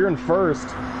technically if you're in first,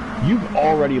 you've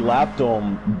already lapped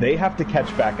them. They have to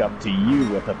catch back up to you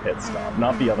with a pit stop,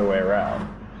 not the other way around.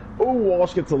 Oh,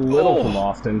 Walsh gets a little from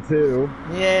Austin, too.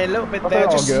 Yeah, a little bit there.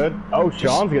 All good. Oh,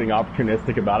 Sean's getting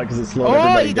opportunistic about it because it slowed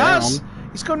everybody down. Oh, he does.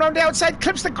 He's going around the outside,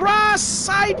 clips the grass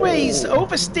sideways,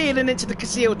 oversteering into the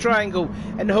Castillo triangle,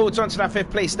 and holds on to that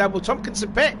 5th place. Now, will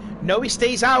Tompkinson pit? No, he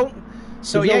stays out.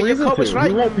 So, yeah, your call was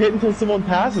right. He won't pit until someone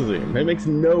passes him. It makes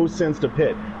no sense to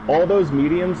pit. All those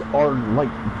mediums are, like,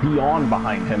 beyond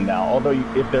behind him now. Although,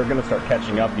 if they're going to start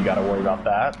catching up, you got to worry about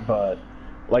that. But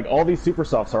like, all these super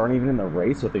softs aren't even in the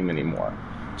race with him anymore.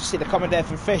 Just see the comment there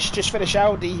from Fish. Just finished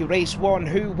Audi race 1.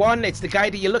 Who won? It's the guy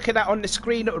that you're looking at on the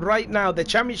screen right now. The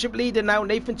championship leader now,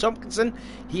 Nathan Tompkinson.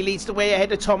 He leads the way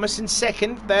ahead of Thomas in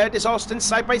 2nd. 3rd is Austin,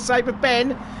 side by side with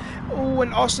Ben. Oh,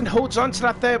 and Austin holds on to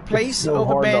that 3rd place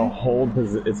over Ben.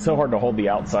 It's so hard to hold the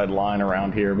outside line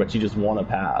around here, but you just want to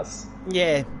pass.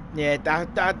 Yeah,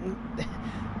 that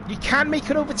you can make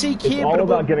an overtake here. It's all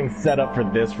about getting set up for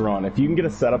this run. If you can get a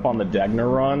setup on the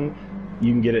Degner run,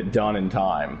 you can get it done in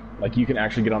time. Like, you can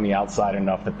actually get on the outside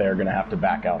enough that they're going to have to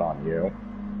back out on you.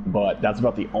 But that's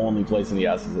about the only place in the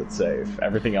S's it's safe.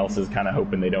 Everything else is kind of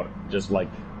hoping they don't just, like,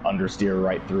 understeer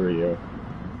right through you.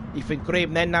 Ethan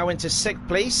Graham then now into 6th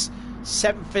place.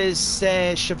 7th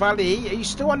is Chevalier. Are you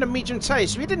still on the medium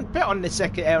tyres? So he didn't pit on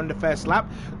the first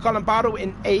lap. Colin Barrow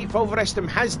in 8th. All the rest of them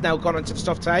has now gone onto the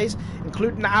soft tyres,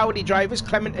 including the Audi drivers,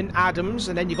 Clement and Adams.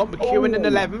 And then you got McEwen in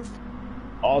 11th.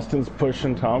 Austin's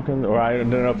pushing Tompkins, or I don't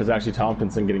know if it's actually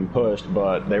Tompkinson getting pushed,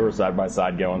 but they were side by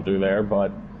side going through there.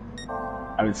 But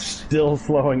I mean, still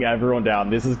slowing everyone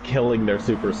down. This is killing their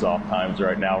super soft times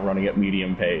right now, running at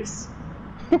medium pace.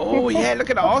 Oh yeah, look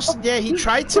at Austin. Yeah, he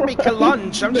tried to make a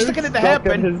lunge. I'm just looking at the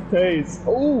hairpin. His pace.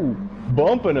 Oh,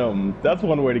 bumping him. That's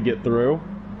one way to get through.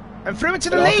 And through into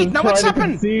the lead. Now what's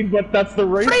happened? Concede, but that's the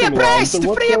racing free abreast, line,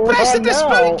 so free abreast at the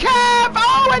spoon curve.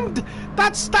 Oh, and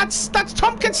that's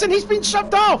Tompkinson. He's been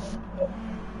shoved off.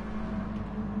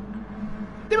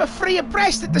 They were free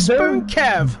abreast at the spoon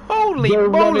curve. Holy they're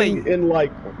moly! Running in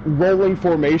like rolling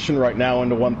formation right now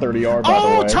into 130R. By the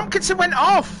way. Tompkinson went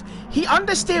off. He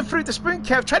understeered through the spoon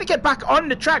curve, tried to get back on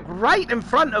the track right in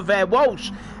front of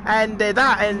Walsh, and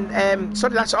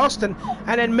sorry, that's Austin,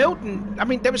 and then Milton. I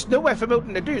mean, there was nowhere for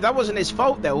Milton to do. That wasn't his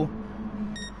fault though.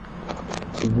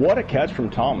 What a catch from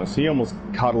Thomas! He almost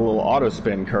caught a little auto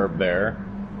spin curve there.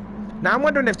 Now I'm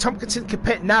wondering if Tompkinson could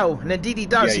pit now, and indeed he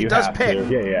does. He does pit.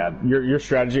 Yeah. Your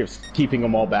strategy of keeping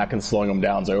them all back and slowing them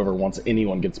down is over once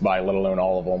anyone gets by, let alone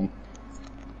all of them.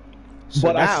 So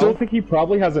but now, I still think he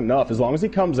probably has enough. As long as he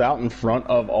comes out in front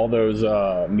of all those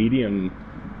medium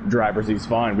drivers, he's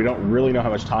fine. We don't really know how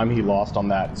much time he lost on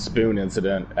that spoon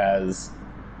incident as...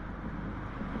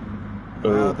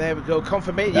 Well, there we go.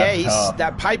 Confirmation. Yeah,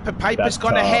 that Piper's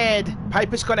gone ahead.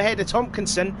 Piper's gone ahead of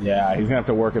Tompkinson. Yeah, he's gonna have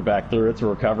to work it back through. It's a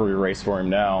recovery race for him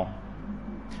now.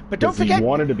 But don't forget, he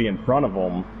wanted to be in front of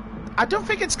him. I don't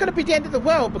think it's going to be the end of the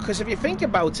world, because if you think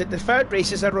about it, the third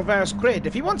race is a reverse grid.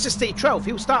 If he wants to stay 12th,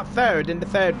 he'll start third in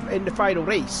the final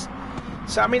race.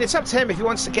 So I mean, it's up to him if he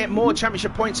wants to get more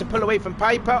championship points and pull away from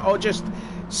Piper, or just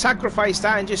sacrifice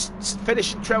that and just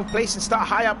finish in 12th place and start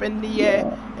high up in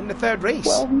the third race.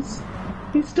 Well,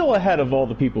 he's still ahead of all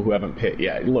the people who haven't pit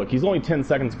yet. Look, he's only 10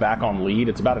 seconds back on lead.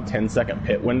 It's about a 10-second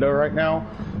pit window right now.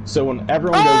 So when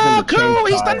everyone goes into cool!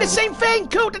 He's done the same thing!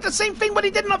 Cool did the same thing what he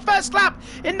did in the first lap.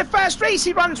 In the first race,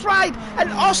 he runs right,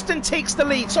 and Austin takes the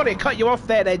lead. Sorry, I cut you off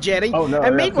there, Jerry. Oh, no,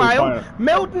 and meanwhile,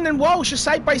 Milton and Walsh are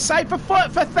side by side for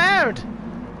third.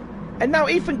 And now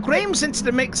Ethan Graham's into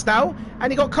the mix now,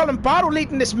 and you got Colin Barrow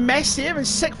leading this mess here, and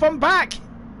 6th on back.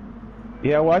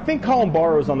 Yeah, well, I think Colin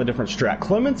Barrow's on the different strat.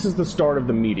 Clements is the start of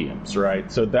the mediums,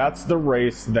 right? So that's the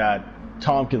race that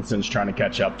Tompkinson's trying to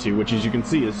catch up to, which, as you can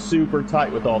see, is super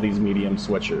tight with all these medium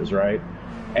switchers, right?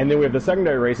 And then we have the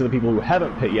secondary race of the people who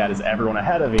haven't pit yet, is everyone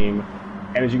ahead of him.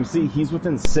 And as you can see, he's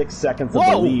within 6 seconds of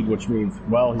the lead, which means,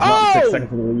 well, he's not 6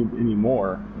 seconds of the lead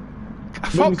anymore.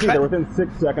 But you can see they're within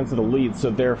 6 seconds of the lead,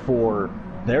 so therefore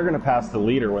they're going to pass the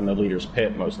leader when the leaders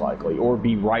pit, most likely, or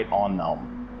be right on them.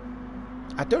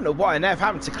 I don't know what on earth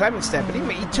happened to Clements there, but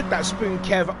he took that spoon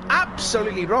curve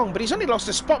absolutely wrong, but he's only lost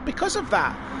a spot because of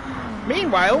that.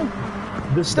 Meanwhile,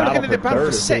 still looking at the battle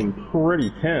for 6th.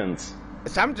 Pretty tense.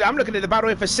 So I'm looking at the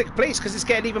battle for 6th place, because it's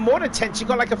getting even more intense. You've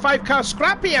got like a 5-car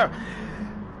scrap here.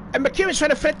 And McEwen's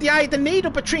trying to thread the eye of the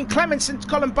needle between Clements and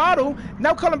Colin Barrow.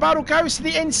 Now Colin Barrow goes to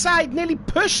the inside, nearly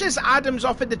pushes Adams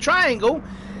off in the triangle.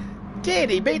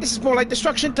 Deary me, this is more like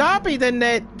Destruction Derby than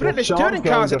British touring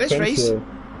cars at this race.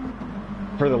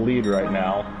 For the lead right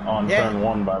now on turn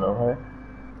 1, by the way.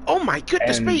 Oh my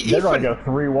goodness me, they're going to go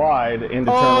 3 wide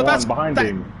into turn 1 behind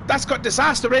him. That's got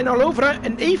disaster written all over it,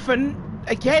 and Ethan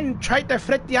again tried to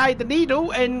thread the eye of the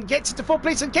needle and gets into 4th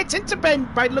place and gets into Ben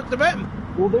by the look of it.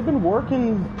 Well, they've been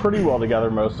working pretty well together,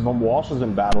 most of them. Walsh has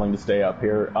been battling to stay up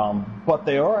here, but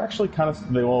they are actually kind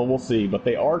of, well, we'll see, but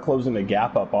they are closing the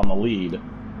gap up on the lead.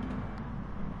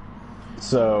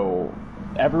 So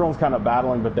everyone's kind of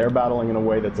battling, but they're battling in a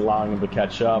way that's allowing them to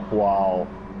catch up, while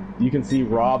you can see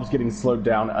Rob's getting slowed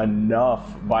down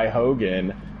enough by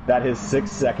Hogan that his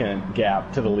 6-second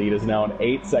gap to the lead is now an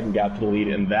 8-second gap to the lead,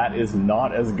 and that is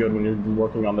not as good when you're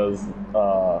working on those,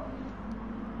 the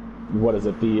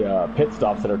pit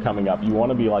stops that are coming up. You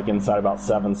want to be like inside about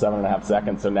 7.5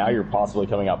 seconds, so now you're possibly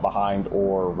coming up behind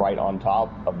or right on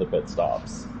top of the pit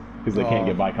stops, because they can't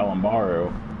get by Colin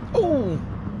Barrow. Oh!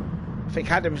 I think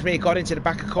Adams may have got into the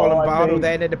back of Colin Barrow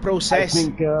then in the process. I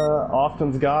think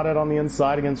Austin's got it on the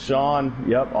inside against Sean.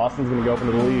 Yep, Austin's going to go up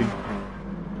into the lead.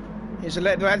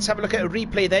 Let's have a look at a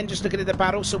replay then, just looking at the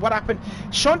battle. So what happened?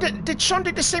 Did Sean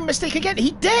do the same mistake again?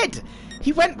 He did!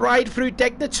 He went right through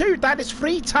Degner 2. That is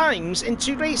 3 times in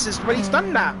 2 races when he's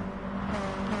done that.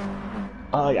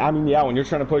 I mean, yeah, when you're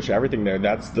trying to push everything there,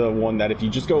 that's the one that if you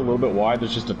just go a little bit wide,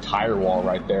 there's just a tire wall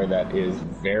right there that is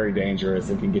very dangerous.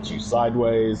 It can get you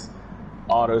sideways,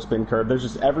 auto spin curve. There's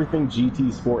just everything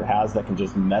GT Sport has that can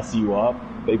just mess you up.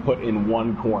 They put in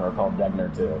one corner called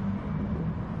Degner 2.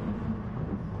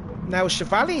 Now,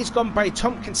 Chevalier's gone by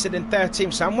Tompkinson in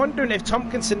 13th, so I'm wondering if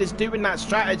Tompkinson is doing that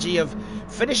strategy of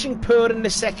finishing poor in the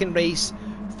second race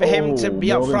for him to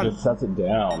be up front. Just sets it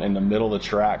down in the middle of the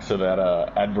track so that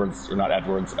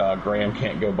Graham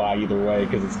can't go by either way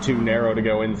because it's too narrow to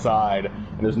go inside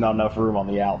and there's not enough room on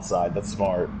the outside. That's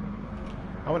smart.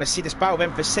 I want to see this battle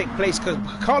then for 6th place because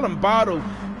Colin Barlow,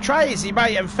 try as he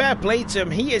might, and fair play to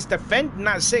him, he is defending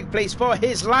that 6th place for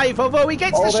his life, although he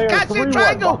gets the catching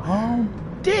triangle.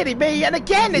 Dearie me, and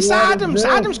again it's Adams.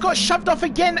 Adams got shoved off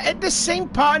again at the same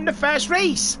part in the first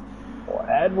race. Well,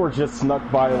 Edwards just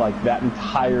snuck by like that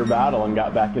entire battle and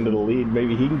got back into the lead.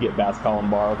 Maybe he can get past Colin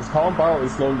Barlow because Colin Barlow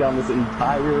is slowing down this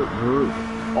entire group.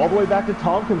 All the way back to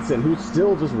Tompkinson, who's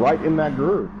still just right in that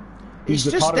group. He's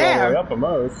just caught there. All the way up at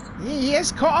most. He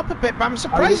is caught up a bit, but I'm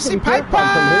surprised to see Piper.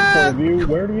 From his point of view,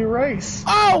 where do you race?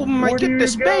 Oh my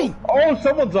goodness me! Oh,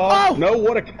 someone's off. Oh. No,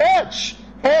 what a catch!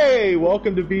 Hey,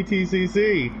 welcome to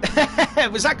BTCC.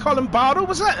 Was that Colin Barlow,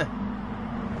 was it?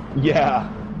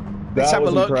 Yeah. Let's have a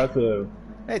look. Impressive.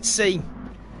 Let's see.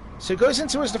 So it goes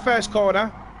into us the first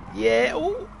corner. Yeah.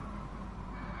 Ooh.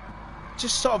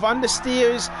 Just sort of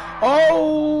understeers.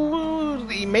 Oh,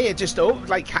 he may have just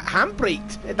like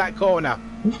handbraked at that corner.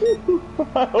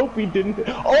 I hope he didn't.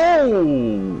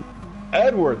 Oh,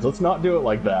 Edwards, let's not do it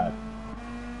like that.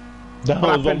 That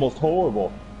was almost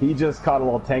horrible. He just caught a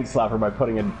little tank slapper by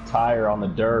putting a tire on the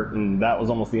dirt, and that was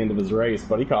almost the end of his race,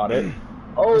 but he caught it.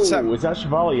 Oh, is that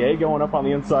Chevalier going up on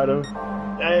the inside of...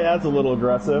 Hey, that's a little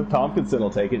aggressive. Tompkinson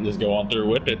will take it and just go on through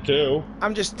with it, too.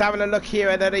 I'm just having a look here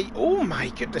at that. Oh, my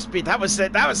goodness me. That was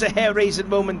a hair-raising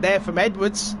moment there from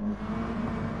Edwards.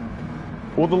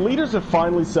 Well, the leaders have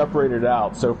finally separated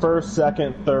out. So first,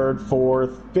 second, third,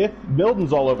 fourth, fifth.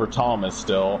 Milden's all over Thomas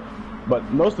still. But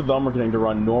most of them are getting to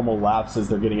run normal laps as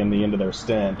they're getting in the end of their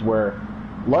stint, where,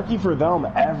 lucky for them,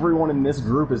 everyone in this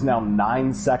group is now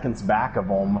 9 seconds back of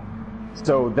them.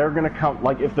 So they're going to come,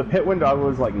 like, if the pit window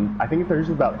was, like, I think there's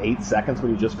about 8 seconds when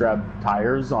you just grab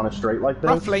tires on a straight like this.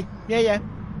 Roughly, yeah.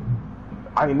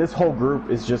 I mean, this whole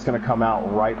group is just going to come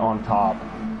out right on top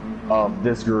of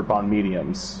this group on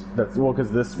mediums. That's, well, because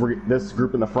this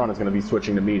group in the front is going to be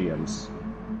switching to mediums.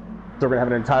 So we're going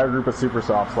to have an entire group of super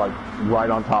softs, like,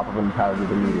 right on top of an entire group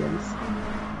of mediums.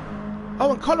 Oh,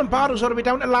 and Colin Bardow's all the way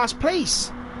down to last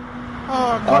place.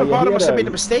 Oh, Colin Bardow must have made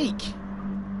a mistake.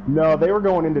 No, they were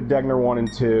going into Degner 1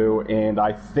 and 2, and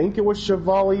I think it was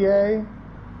Chevalier.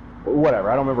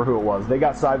 Whatever, I don't remember who it was. They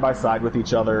got side by side with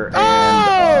each other.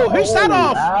 And, who's that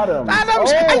off?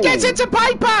 Adams. And gets into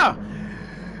Piper!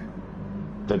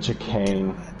 The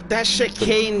chicane. That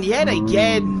chicane yet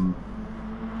again.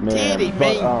 Man,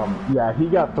 but, yeah, he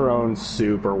got thrown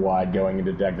super wide going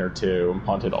into Degner 2 and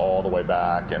punted all the way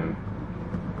back, and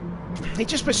he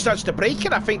just misjudged the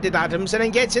braking, I think, did Adams, and then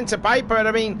gets into Piper.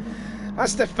 I mean,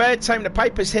 that's the third time the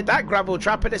Piper's hit that gravel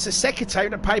trap, and it's the second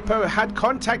time the Piper had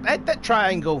contact at that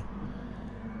triangle.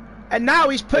 And now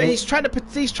he's trying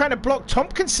to block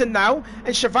Tompkinson now,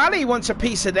 and Chevalier wants a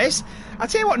piece of this. I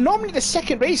tell you what, normally the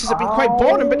second races have been quite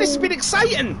boring, but this has been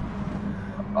exciting.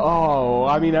 Oh,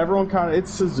 I mean, everyone kind of...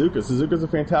 It's Suzuka. Suzuka's a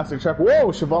fantastic track.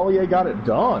 Whoa, Chevalier got it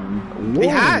done. Whoa. He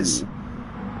has.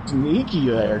 Sneaky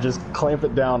there. Just clamp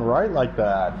it down right like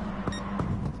that.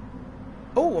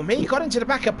 Oh, I mean, he got into the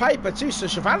back of Piper too, so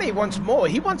Chevalier wants more.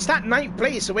 He wants that 9th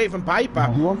place away from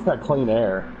Piper. He wants that clean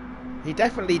air. He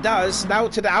definitely does. Now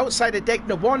to the outside of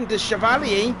Degner 1 does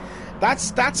Chevalier.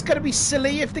 That's going to be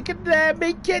silly if they can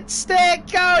make it stick.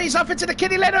 Oh, he's off into the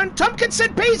kitty litter, and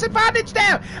Tompkinson pays advantage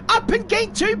there. Up and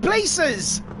gain 2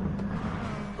 places.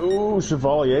 Ooh,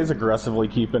 Chevalier's aggressively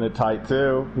keeping it tight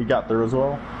too. He got through as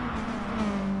well.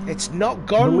 It's not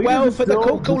gone well for the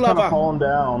Coco lover. Kind of falling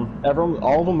down.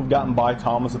 All of them have gotten by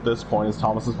Thomas at this point, as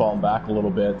Thomas has fallen back a little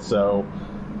bit. So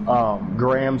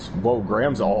Graham's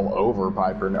all over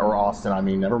Piper, or Austin, I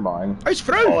mean, never mind. Oh, he's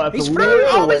through! He's through!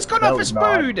 Oh, he's gone off his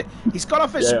spood! He's gone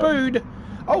off his spood!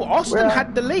 Oh, Austin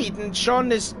had the lead, and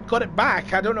Sean has got it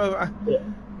back. I don't know.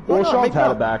 Well, Sean's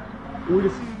had it back.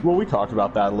 We talked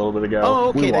about that a little bit ago. Oh,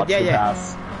 okay, we watched then, the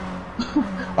pass.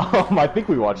 I think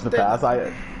we watched the pass.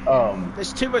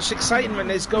 There's too much excitement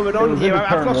that's going on here.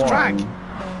 I've lost track.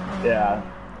 Yeah.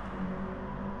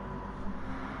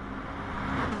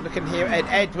 Looking here at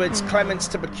Edwards, Clements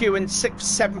to McEwen, 6th,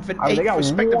 7th, and 8th, they got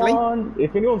respectively.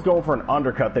 If anyone's going for an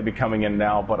undercut, they'd be coming in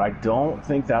now, but I don't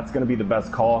think that's going to be the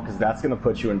best call because that's going to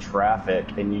put you in traffic,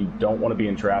 and you don't want to be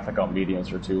in traffic on mediums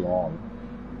for too long.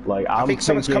 Like, I think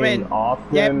someone's come in.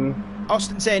 Austin, yep.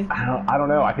 Austin's in. I don't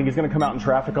know. I think he's going to come out in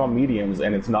traffic on mediums,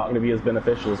 and it's not going to be as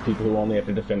beneficial as people who only have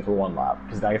to defend for 1 lap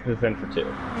because now you have to defend for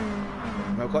 2.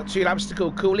 We've got 2 laps to go.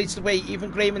 Cool leads the way.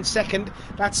 Even Graham in 2nd.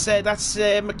 That's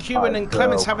McEwen and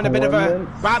Clements having a bit of a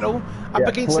battle up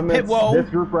against the pit wall. This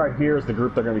group right here is the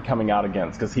group they're going to be coming out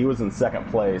against because he was in 2nd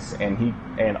place,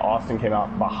 and Austin came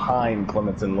out behind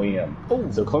Clements and Liam.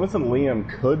 Ooh. So Clements and Liam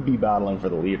could be battling for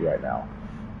the lead right now.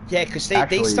 Yeah, because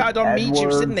they started on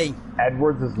mediums, didn't they?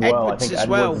 Edwards as well. Edwards I think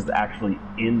Edwards is actually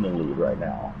in the lead right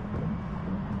now.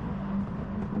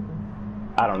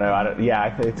 I don't know. I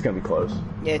think it's going to be close.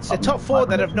 Yeah, it's the top 4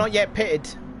 that have not yet pitted.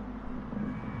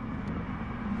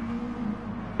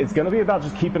 It's going to be about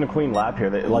just keeping a clean lap here.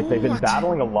 They've been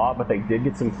battling a lot, but they did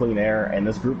get some clean air, and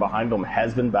this group behind them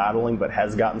has been battling, but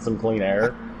has gotten some clean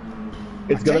air.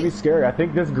 It's going to be scary. I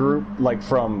think this group, like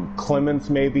from Clements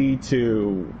maybe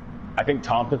to... I think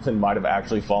Tompkinson might have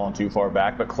actually fallen too far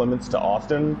back, but Clements to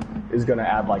Austin is going to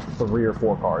add like 3 or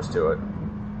 4 cars to it.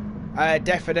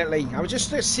 Definitely. I was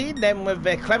just seeing them with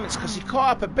Clements because he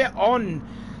caught up a bit on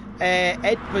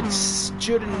Edwards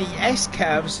during the S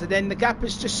curves, and then the gap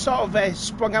has just sort of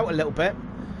sprung out a little bit.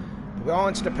 We're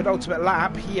on to the penultimate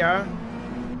lap here,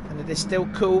 and it is still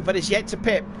cool, but it's yet to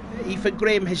pit. Ethan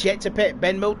Graham has yet to pit.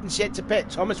 Ben Moulton's yet to pit.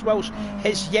 Thomas Welsh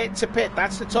has yet to pit.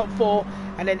 That's the top 4.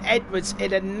 And then Edwards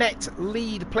in a net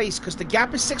lead place because the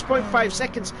gap is 6.5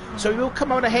 seconds. So he will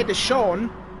come out ahead of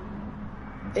Sean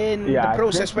in the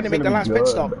process when they make the last pit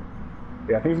stop.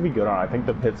 Yeah, I think it's going to be good on. I think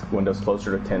the pits window's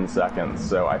closer to 10 seconds.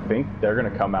 So I think they're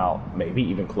going to come out maybe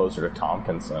even closer to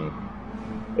Tompkinson.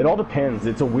 It all depends.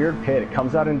 It's a weird pit. It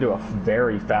comes out into a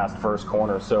very fast first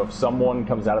corner. So if someone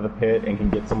comes out of the pit and can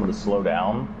get someone to slow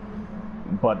down,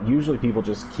 but usually people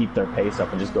just keep their pace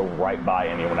up and just go right by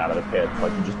anyone out of the pit.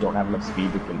 Like, you just don't have enough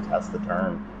speed to contest the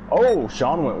turn. Oh,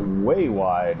 Sean went way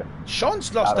wide.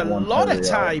 Sean's lost a lot of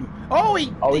time. Oh,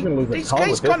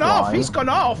 he's gone off. He's gone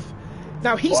off.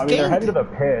 Now he's gained. They're heading to the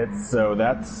pits, so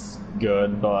that's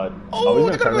good, but... Oh,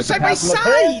 they're going to go side by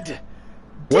side.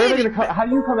 Where are they going to come? How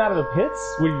do you come out of the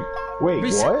pits? Wait,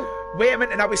 what? Wait a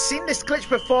minute, now we've seen this glitch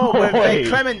before with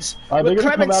Clements. Are they going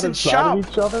to come out and inside of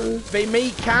each other? They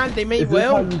may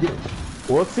will.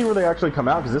 Well, let's see where they actually come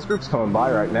out, because this group's coming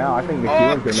by right now. I think McEwen's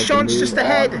going to make Sean's just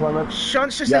ahead.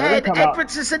 Sean's just ahead.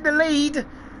 Edwards is in the lead.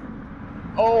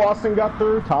 Oh, Austin got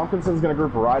through. Tompkinson's going to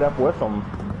group right up with him.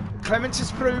 Clements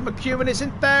is through. McEwen is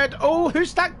in 3rd. Oh,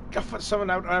 who's that?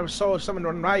 I saw someone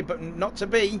run right, but not to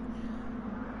be.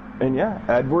 And yeah,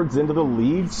 Edwards into the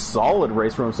lead. Solid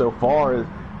race from him so far.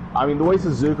 I mean, the way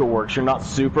Suzuka works, you're not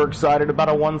super excited about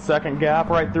a 1 second gap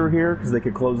right through here because they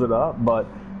could close it up. But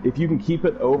if you can keep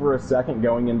it over a second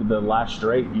going into the last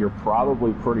straight, you're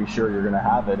probably pretty sure you're going to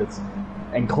have it.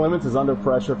 And Clements is under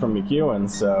pressure from McEwen,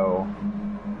 so...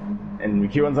 And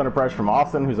McEwen's under pressure from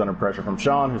Austin, who's under pressure from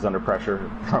Sean, who's under pressure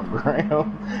from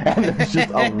Graham. And there's just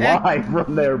a line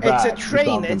from there back. It's a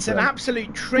train. It's an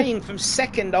absolute train from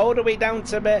 2nd all the way down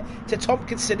to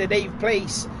Tompkinson in 8th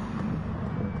place.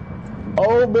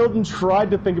 Oh, Milton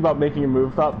tried to think about making a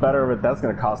move, thought better of it. That's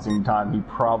going to cost him time. He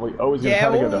probably always going to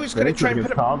try to go to finish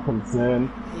against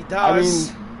Tompkinson. He does.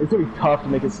 I mean, it's going to be tough to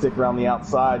make it stick around the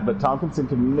outside, but Tompkinson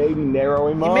can maybe narrow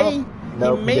him up. He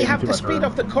may have the speed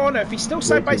off the corner. If he's still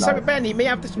side by side with Ben, he may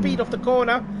have the speed off the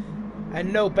corner.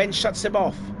 And no, Ben shuts him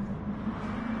off.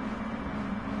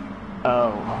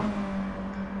 Oh.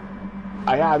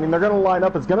 I mean, they're going to line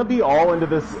up. It's going to be all into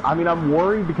this. I mean, I'm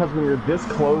worried because when you're this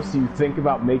close, you think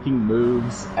about making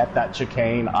moves at that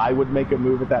chicane. I would make a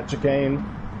move at that chicane.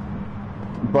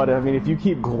 But, I mean, if you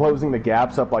keep closing the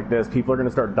gaps up like this, people are going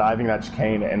to start diving that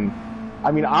chicane. And,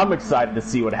 I mean, I'm excited to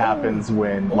see what happens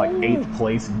when, like, 8th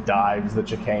place dives the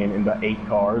chicane into 8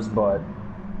 cars. But,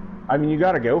 I mean, you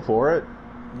got to go for it.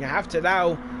 You have to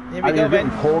now. Here we go, Ben. You're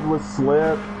getting pulled with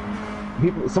slip.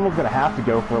 Someone's going to have to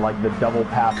go for, like, the double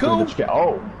pass to the chicane.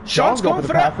 Oh, Sean's going for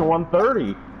the pass to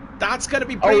 130. That's going to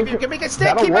be brave. You can make it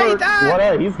stick. He made that.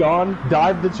 Whatever. He's gone.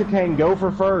 Dive the chicane. Go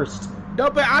for first. No,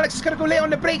 but Alex is going to go lay on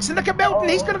the brakes. And look at Milton.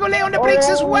 He's going to go lay on the brakes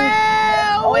as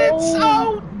well. It's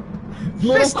out.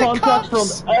 Little contact from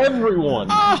everyone.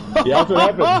 Yeah, that's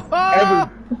what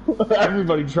happens.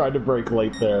 Everybody tried to brake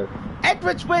late there.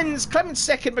 Edwards wins, Clements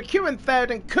second, McEwen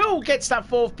third, and Cool gets that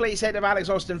fourth place ahead of Alex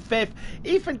Austin fifth,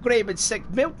 Ethan Graham in sixth,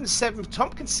 Milton seventh,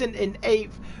 Tompkinson in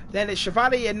eighth, then it's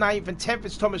Chevalier in ninth, and 10th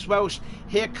is Thomas Welsh.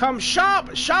 Here comes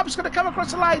Sharp. Sharp's going to come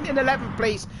across the line in 11th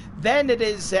place. Then it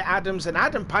is Adams and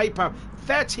Adam Piper,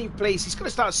 13th place. He's going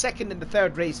to start second in the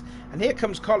third race. And here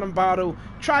comes Colin Barrow.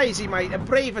 Try as he might, a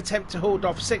brave attempt to hold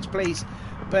off 6th place,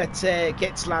 but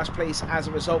gets last place as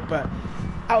a result. But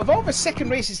out of all the second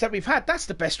races that we've had, that's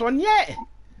the best one yet.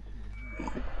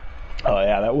 Oh,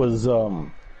 yeah, that was...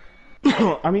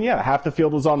 I mean, yeah, half the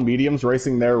field was on mediums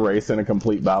racing their race in a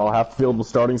complete battle. Half the field was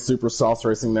starting super softs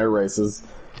racing their races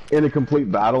in a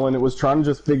complete battle, and it was trying to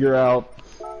just figure out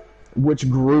which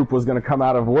group was going to come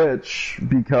out of which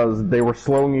because they were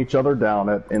slowing each other down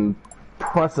at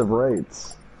impressive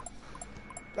rates.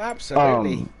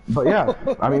 Absolutely. But yeah,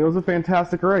 I mean, it was a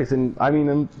fantastic race, and I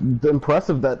mean,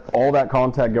 impressive that all that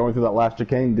contact going through that last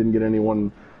chicane didn't get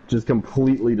anyone just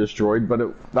completely destroyed.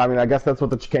 But I mean, I guess that's what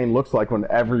the chicane looks like when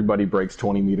everybody breaks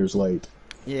 20 meters late.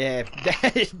 Yeah,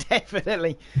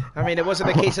 definitely. I mean, it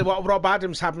wasn't a case of what Rob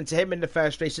Adams happened to him in the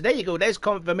first race. So there you go. There's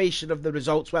confirmation of the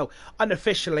results. Well,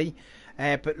 unofficially.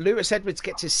 But Lewis Edwards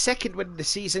gets his second win of the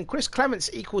season. Chris Clements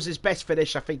equals his best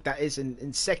finish. I think that is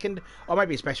in second. Or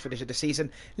maybe his best finish of the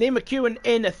season. Liam McEwen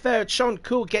in a third. Sean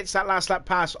Cool gets that last lap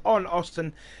pass on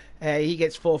Austin. He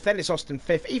gets fourth. Then it's Austin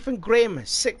fifth. Ethan Graham,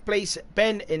 sixth place.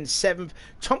 Ben in seventh.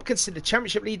 Tompkinson, the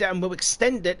championship leader, and will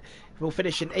extend it. Will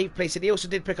finish in 8th place, and he also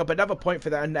did pick up another point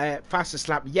for the fastest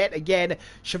lap yet again.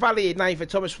 Chevalier 9th, and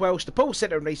Thomas Welsh, the pole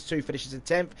sitter in race 2, finishes in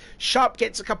 10th. Sharp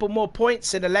gets a couple more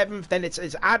points in 11th. Then it's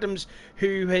Adams,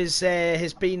 who has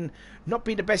been not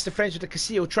been the best of friends with the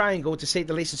Casillo Triangle, to say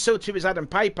the least, and so too is Adam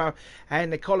Piper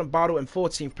and Colin Barrow in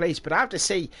 14th place. But I have to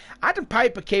say, Adam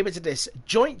Piper came into this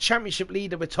joint championship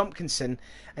leader with Tompkinson,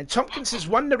 and Tompkinson's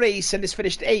won the race and has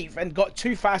finished 8th and got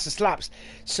 2 fastest laps.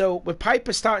 So with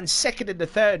Piper starting second in the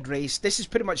third race, this is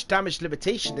pretty much damage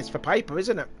limitation this for Piper,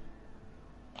 isn't it?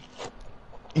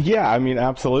 Yeah, I mean,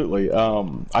 absolutely.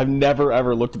 I've never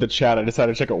ever looked at the chat. I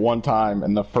decided to check it one time,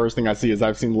 and the first thing I see is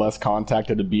I've seen less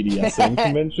contact at a BDSM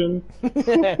convention.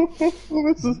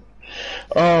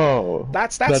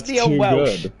 That's Leo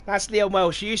Welsh. Good. That's Leo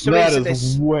Welsh. You used to race this. That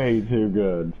is way too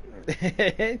good.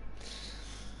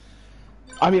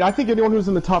 I mean, I think anyone who's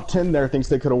in the top 10 there thinks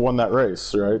they could have won that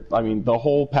race, right? I mean, the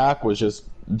whole pack was just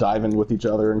diving with each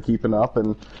other and keeping up,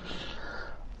 and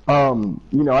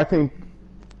you know, I think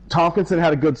Tompkinson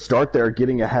had a good start there,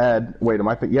 getting ahead.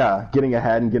 Getting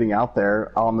ahead and getting out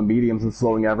there on the mediums and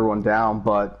slowing everyone down.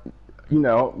 But you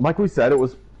know, like we said,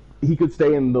 he could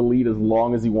stay in the lead as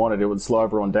long as he wanted. It would slow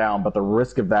everyone down. But the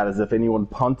risk of that is if anyone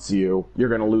punts you, you're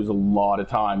going to lose a lot of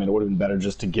time, and it would have been better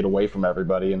just to get away from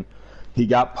everybody. And he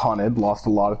got punted, lost a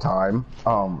lot of time,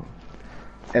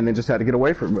 and then just had to get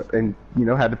away from it, and you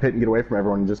know, had to pit and get away from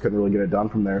everyone, and just couldn't really get it done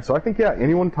from there. So I think, yeah,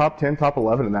 anyone top 10, top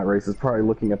 11 in that race is probably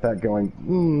looking at that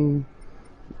going,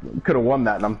 could have won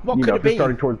that. And if you're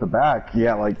starting towards the back,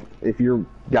 yeah, like if you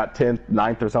got 10th,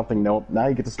 9th or something, now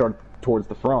you get to start towards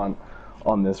the front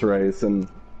on this race, and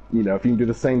you know, if you can do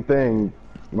the same thing,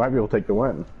 you might be able to take the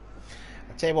win.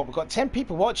 Tell you what, we've got 10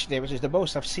 people watching here, which is the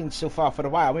most I've seen so far for a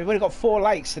while. We've only got 4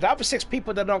 likes. So the other 6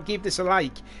 people that don't give this a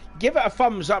like, give it a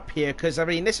thumbs up here, because I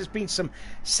mean, this has been some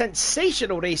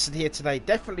sensational racing here today.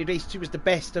 Definitely race 2 was the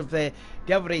best of the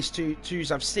other race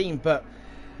 2s I've seen. But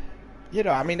you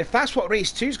know, I mean, if that's what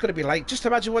race 2 is going to be like, just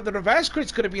imagine what the reverse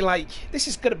grid's going to be like. This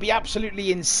is going to be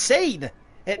absolutely insane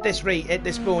at this rate, at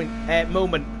this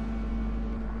moment.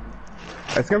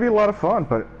 It's going to be a lot of fun,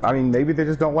 but I mean, maybe they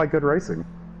just don't like good racing.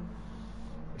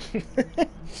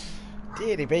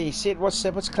 Deary me, see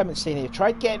what's Clement saying here?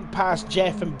 Tried getting past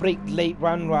Jeff and break late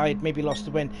run ride, maybe lost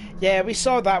the win. Yeah, we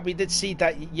saw that. We did see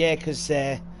that. Yeah, because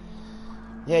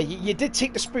you did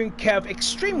take the spoon curve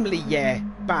extremely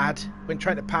bad when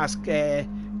trying to pass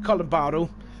Colin Barrow.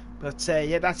 But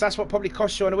yeah, that's what probably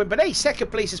cost you on a win. But hey, second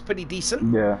place is pretty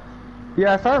decent. Yeah,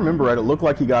 if I remember right, it looked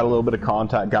like he got a little bit of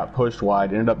contact, got pushed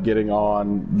wide, ended up getting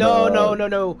on.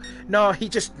 No. He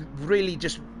just really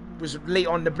was late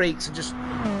on the brakes and just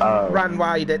ran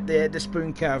wide at the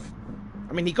spoon curve.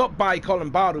 I mean, he got by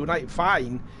Colin Barrow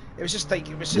fine. It was just like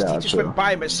he just went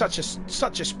by him at such a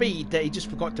speed that he just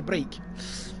forgot to brake.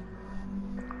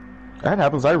 That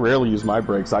happens. I rarely use my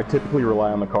brakes. I typically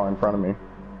rely on the car in front of me.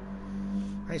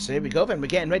 Right, so here we go then. We're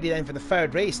getting ready then for the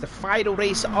third race, the final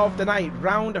race of the night,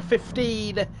 round of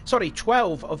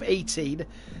 12 of 18.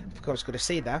 Of course, got to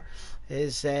say that.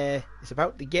 Is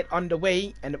about to get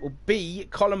underway, and it will be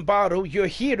Colin Barrow, your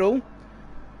hero,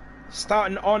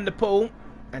 starting on the pole.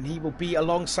 And he will be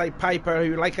alongside Piper,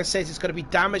 who, like I said, is going to be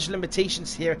damage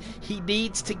limitations here. He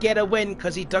needs to get a win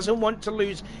because he doesn't want to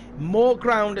lose more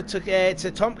ground to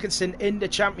Tompkinson in the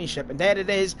championship. And there it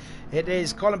is. It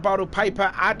is Colin Barlow,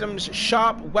 Piper, Adams,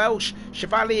 Sharp, Welsh,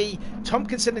 Chevalier,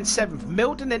 Tompkinson in 7th,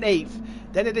 Milden in 8th.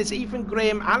 Then it is Ethan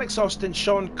Graham, Alex Austin,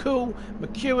 Sean Cool,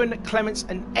 McEwen, Clements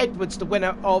and Edwards, the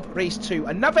winner of race 2.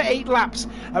 Another 8 laps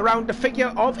around the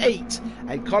figure of 8.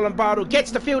 And Colin Barlow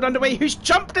gets the field underway. Who's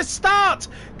jumped the start?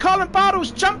 Colin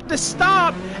Barlow's jumped the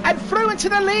start and through into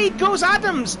the lead goes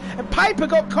Adams. And Piper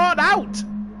got caught out.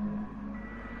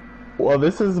 Well,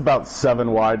 this is about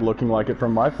 7 wide, looking like it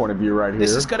from my point of view right here.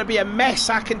 This is going to be a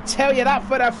mess, I can tell you that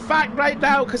for a fact right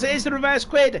now, because it is the reverse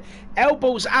grid.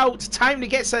 Elbows out, time to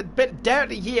get a bit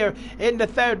dirty here in the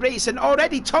 3rd race, and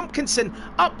already Tompkinson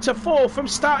up to 4 from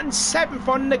starting 7th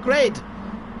on the grid.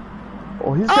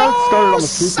 Well, he's got started on the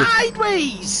super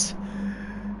sideways.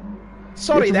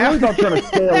 Sorry, there. Really not trying to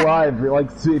stay alive. Like,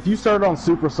 if you started on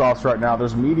super softs right now,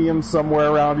 there's mediums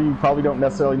somewhere around you. You probably don't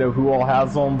necessarily know who all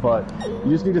has them, but you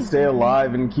just need to stay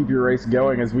alive and keep your race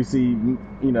going. As we see,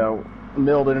 you know,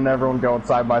 Milden and everyone going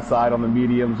side by side on the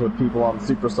mediums with people on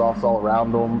super softs all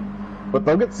around them. But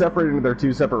they'll get separated into their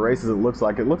 2 separate races. It looks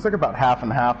like about half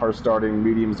and half are starting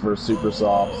mediums versus super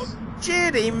softs.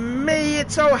 Giddy me,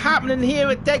 it's all happening here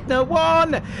at Degner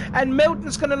 1, and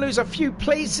Milden's going to lose a few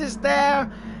places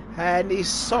there. And he's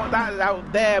sorted that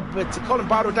out there, but Colin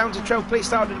Barlow down to 12th place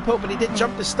started the pole, but he did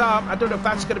jump the start. I don't know if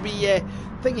that's going to be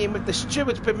thinking with the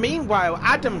stewards, but meanwhile,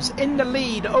 Adams in the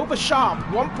lead over Sharp,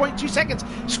 1.2 seconds.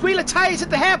 Squealer tyres at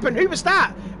the hairpin. Who was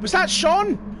that? Was that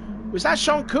Sean? Was that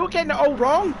Sean Cool getting it all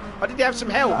wrong? Or did he have some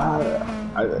help?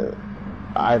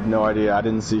 I have no idea. I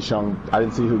didn't see Sean. I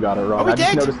didn't see who got it wrong. Oh, I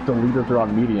just noticed the leaders are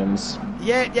on mediums.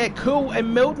 Yeah, Cool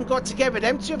and Milden got together.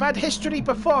 Them two have had history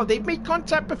before. They've made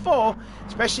contact before,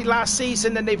 especially last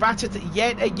season, and they've at it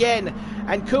yet again.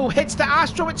 And Cool hits the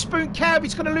Astro at Spoon Curve.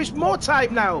 He's going to lose more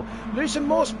time now, losing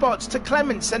more spots to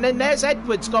Clements, and then there's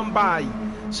Edwards gone by.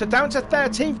 So down to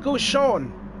 13th goes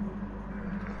Sean.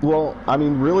 Well, I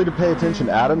mean, really to pay attention,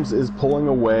 Adams is pulling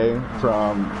away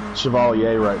from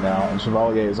Chevalier right now, and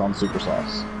Chevalier is on super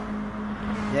softs.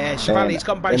 Yeah, Chevalier's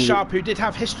gone by Sharp, who did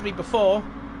have history before.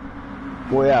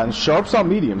 Well, yeah, and Sharp's on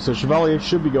medium, so Chevalier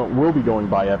will be going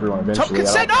by everyone eventually.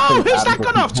 Tompkinson, oh, who's that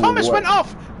gone off? Thomas went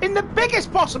off in the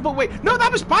biggest possible way. No,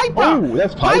 that was Piper. Oh,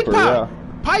 that's Piper. Yeah.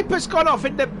 Piper's gone off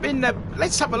in the.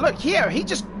 Let's have a look here. He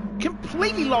just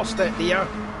completely lost it here.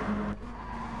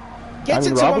 Gets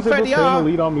into 130R.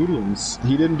 Lead on mediums.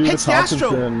 He didn't do hits the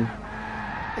Tompkinson.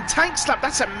 And tank slap.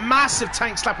 That's a massive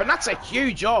tank slap, and that's a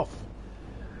huge off.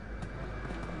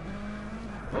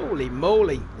 Holy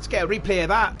moly. Let's get a replay of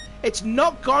that. It's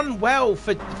not gone well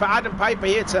for Adam Piper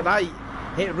here tonight.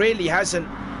 It really hasn't.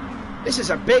 This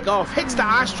is a big off. Hits the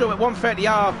Astro at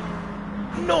 130R.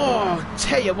 No,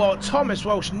 tell you what, Thomas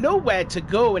Walsh nowhere to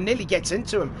go and nearly gets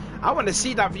into him. I want to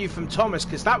see that view from Thomas,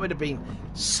 because that would have been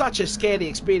such a scary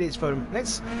experience for him.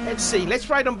 Let's see. Let's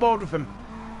ride on board with him.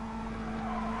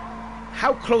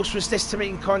 How close was this to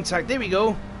making contact? There we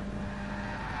go.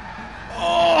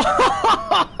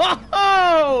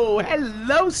 Oh,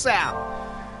 hello, Sal.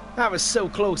 That was so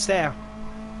close there.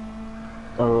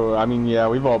 Oh, I mean, yeah,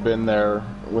 we've all been there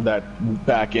with that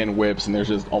back end whips, and there's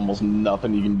just almost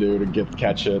nothing you can do to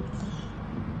catch it.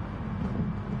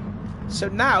 So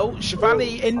now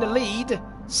Chevalier in the lead.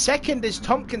 2nd is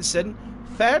Tompkinson.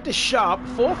 3rd is Sharp.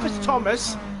 4th is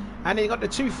Thomas. And you got the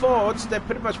 2 Fords. They've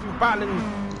pretty much been battling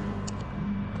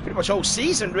pretty much all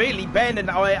season, really, Ben and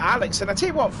Alex. And I tell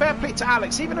you what, fair play to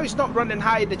Alex. Even though he's not running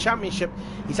high in the championship,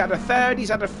 he's had a 3rd, he's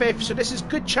had a 5th. So this is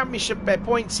good championship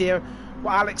points here,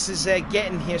 what Alex is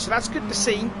getting here. So that's good to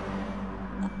see.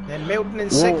 Then Milton in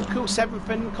 6th, Cool 7th,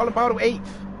 and Colin Barlow 8th.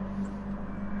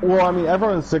 Well, I mean,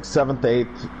 everyone in 6th, 7th,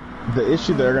 8th. The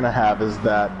issue they're going to have is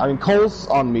that, I mean, Cole's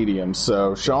on mediums,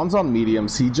 so Sean's on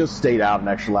mediums. He just stayed out an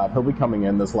extra lap. He'll be coming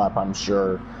in this lap, I'm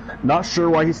sure. Not sure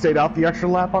why he stayed out the extra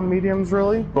lap on mediums,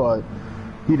 really, but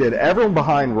he did. Everyone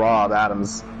behind Rob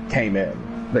Adams came in,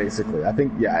 basically. I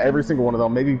think, yeah, every single one of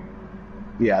them, maybe,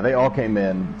 yeah, they all came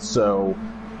in. So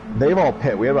they've all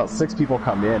pit. We had about 6 people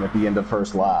come in at the end of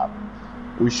first lap.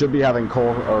 We should be having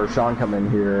Cole or Sean come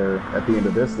in here at the end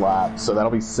of this lap, so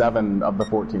that'll be 7 of the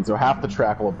 14. So half the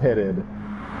track will have pitted,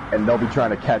 and they'll be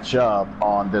trying to catch up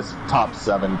on this top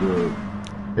 7 group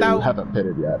who haven't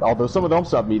pitted yet. Although some of them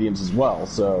still have mediums as well,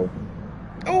 so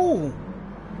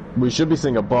we should be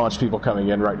seeing a bunch of people coming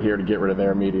in right here to get rid of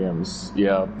their mediums.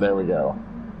 Yeah, there we go.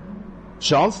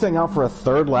 Sean's staying out for a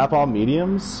 3rd lap on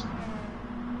mediums.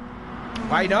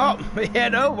 Why not? Yeah,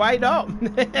 no, why not?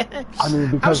 I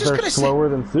mean, because they're slower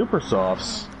than super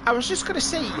softs. I was just going to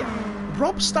say,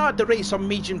 Rob started the race on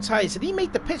medium tyres and he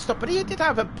made the pit stop, but he did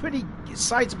have a pretty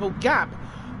sizable gap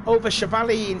over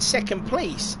Chevalier in second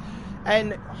place.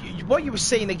 And what you were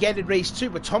saying again in race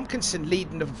 2 with Tompkinson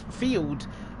leading the field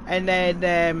and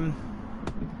then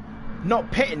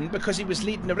not pitting because he was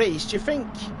leading the race, do you think...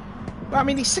 Well, I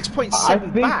mean, he's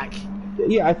 6.7 back.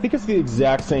 Yeah, I think it's the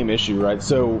exact same issue, right?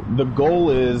 So the goal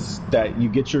is that you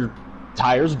get your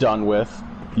tires done with,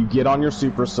 you get on your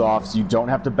super softs, you don't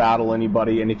have to battle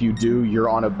anybody, and if you do, you're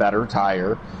on a better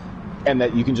tire, and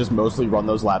that you can just mostly run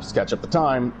those laps to catch up the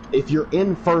time. If you're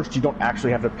in first, you don't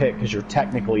actually have to pit because you're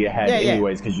technically ahead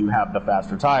anyways because you have the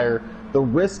faster tire. The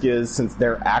risk is, since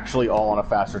they're actually all on a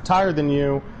faster tire than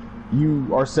you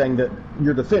are saying that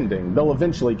you're defending. They'll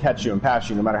eventually catch you and pass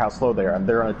you no matter how slow they are.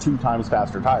 They're on a 2 times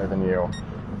faster tire than you,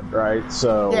 right?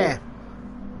 So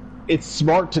it's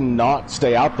smart to not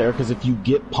stay out there, because if you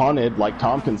get punted like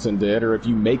Tompkinson did, or if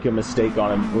you make a mistake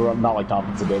on it, or not like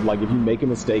Tompkinson did, like if you make a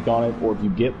mistake on it, or if you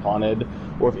get punted,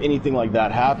 or if anything like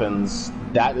that happens,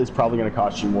 that is probably going to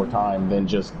cost you more time than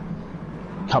just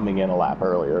coming in a lap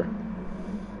earlier.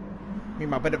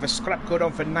 A bit of a scrap going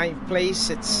on for 9th place.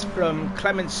 It's from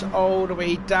Clements all the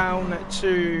way down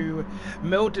to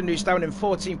Milden, who's down in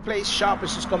 14th place. Sharp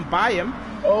has just gone by him.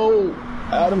 Oh,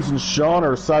 Adams and Sean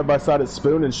are side by side at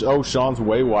Spoon, and Sean's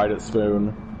way wide at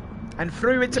Spoon. And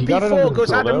through into P4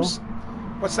 goes Adams.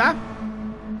 What's that?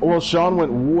 Well, Sean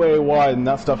went way wide, and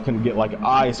that stuff can get like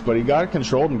ice, but he got it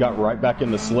controlled and got right back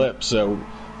in the slip. So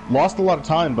lost a lot of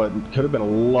time, but could have been a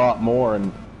lot more.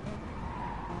 And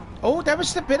oh, there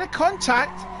was a bit of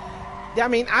contact. I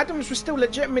mean, Adams was still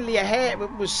legitimately ahead.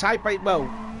 Was side by, well,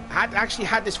 actually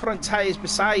had his front tyres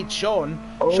beside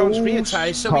Sean's rear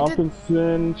tyres. So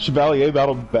Tompkinson, Chevalier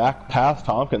battled back past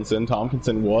Tompkinson.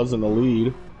 Tompkinson was in the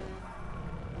lead.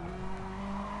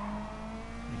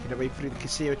 Making away through the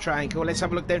Casio triangle. Let's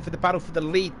have a look then for the battle for the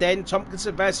lead then.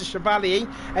 Tompkinson versus Chevalier.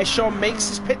 As Sean makes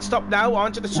his pit stop now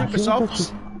onto the super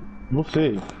softs. We'll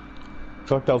see. I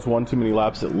feel like that was one too many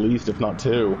laps at least, if not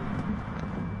 2.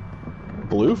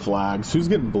 Blue flags? Who's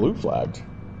getting blue flagged?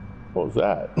 What was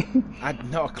that? I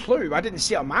had no clue. I didn't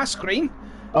see it on my screen.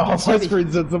 Oh, my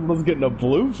screen said someone was getting a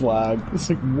blue flag. It's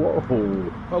like,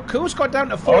 whoa. Well, Cool's got down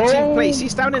to 14th place.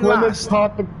 He's down in last.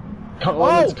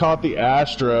 Clements caught the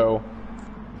Astro.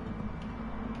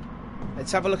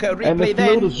 Let's have a look at a replay then. And the then.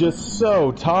 field is just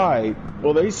so tight.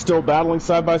 Well, they're still battling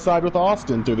side by side with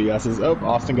Austin through the S's. Oh,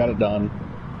 Austin got it done.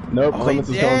 Nope, Clements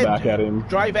is going back at him.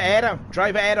 Driver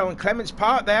error on Clements'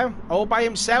 part there, all by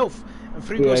himself. And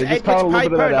through goes Edwards,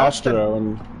 Piper, and Austin.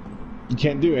 And you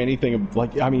can't do anything,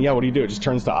 like, I mean, yeah, what do you do? It just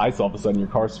turns to ice all of a sudden. Your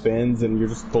car spins, and you're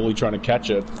just fully trying to catch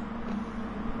it.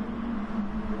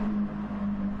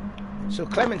 So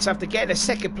Clements, after getting a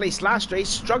 2nd place last race,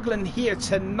 struggling here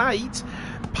tonight.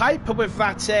 Piper with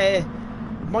that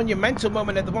monumental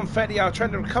moment at the 130R,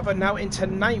 trying to recover now into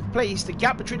 9th place. The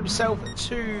gap between himself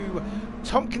to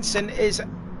Tompkinson is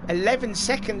 11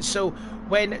 seconds, so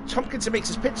when Tompkinson makes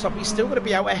his pit stop, he's still going to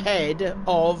be out ahead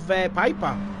of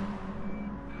Piper.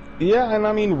 Yeah, and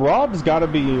I mean, Rob's got to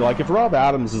be, like, if Rob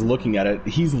Adams is looking at it,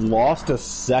 he's lost a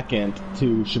second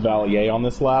to Chevalier on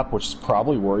this lap, which is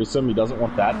probably worrisome. He doesn't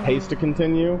want that pace to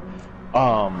continue.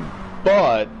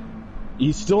 But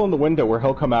he's still in the window where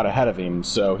he'll come out ahead of him,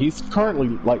 so he's currently,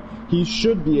 like, he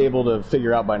should be able to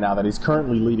figure out by now that he's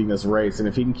currently leading this race, and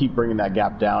if he can keep bringing that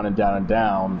gap down and down and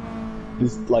down,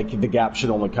 he's, like, the gap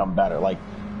should only come better. Like,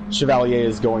 Chevalier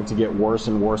is going to get worse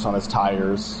and worse on his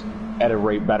tires at a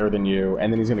rate better than you,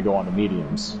 and then he's going to go on to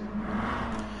mediums.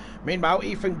 Meanwhile,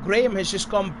 Ethan Graham has just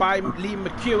gone by Liam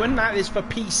McEwen. That is for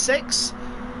P6.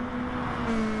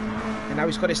 And now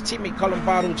he's got his teammate Colin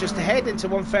Barlow just ahead into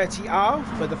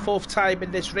 130R for the 4th time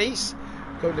in this race.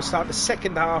 Going to start the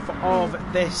 2nd half of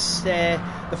this,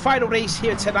 the final race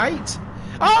here tonight.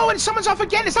 Oh, and someone's off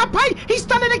again. Is that Pipe? He's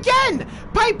done it again.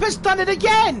 Piper's done it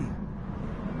again.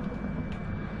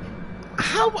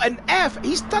 How on earth?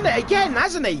 He's done it again,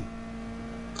 hasn't he?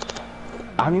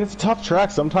 I mean, it's a tough track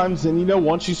sometimes, and you know,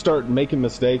 once you start making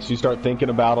mistakes, you start thinking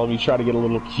about them, you try to get a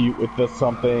little cute with this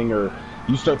something, or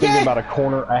you start thinking about a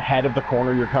corner ahead of the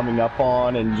corner you're coming up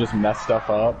on, and you just mess stuff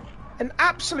up. An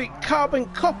absolute carbon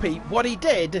copy what he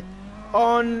did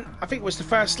on, I think it was the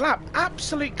first lap.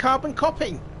 Absolute carbon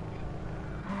copy.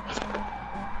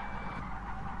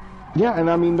 Yeah,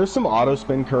 and I mean, there's some auto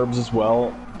spin curbs as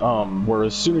well, where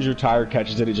as soon as your tire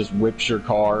catches it, it just whips your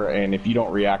car, and if you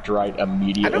don't react right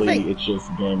immediately, it's just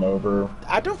game over.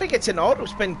 I don't think it's an auto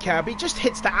spin curb. He just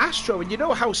hits the Astro, and you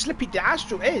know how slippy the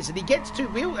Astro is, and he gets 2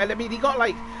 wheels, and I mean, he got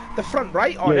like the front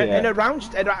right on it, and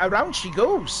around she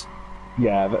goes.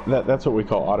 Yeah, that's what we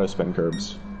call auto spin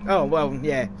curbs. Oh, well,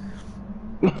 yeah.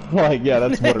 Like, yeah,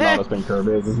 that's what an auto-spin curve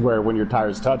is where when your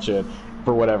tires touch it,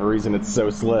 for whatever reason, it's so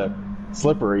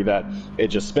slippery that it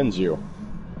just spins you.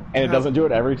 And it doesn't do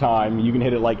it every time. You can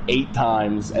hit it like 8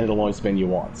 times, and it'll only spin you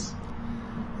once.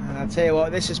 And I'll tell you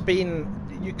what, this has been...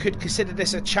 You could consider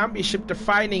this a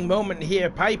championship-defining moment here.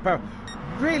 Piper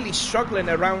really struggling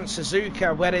around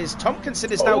Suzuka, whereas Tompkinson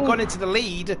has now gone into the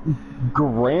lead.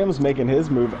 Graham's making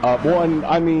his move up. Well,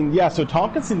 I mean, yeah, so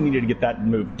Tompkinson needed to get that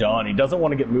move done. He doesn't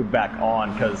want to get moved back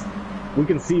on because we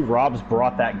can see Rob's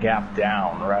brought that gap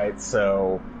down, right?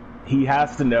 So he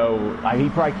has to know. He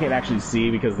probably can't actually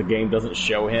see because the game doesn't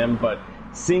show him, but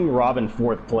seeing Rob in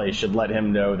 4th place should let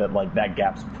him know that like that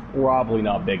gap's probably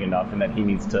not big enough and that he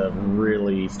needs to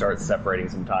really start separating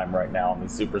some time right now on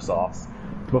these super softs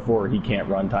before he can't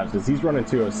run times, because he's running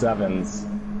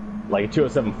 207s, like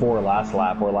 207.4 last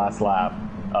lap,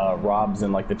 Rob's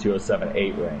in like the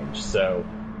 207.8 range, so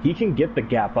he can get the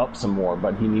gap up some more,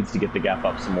 but he needs to get the gap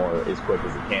up some more as quick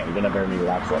as he can. He doesn't have very many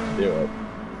laps left to do it.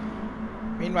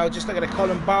 Meanwhile, just looking at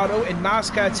Colin Barlow, in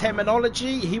NASCAR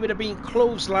terminology, he would have been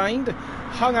clotheslined,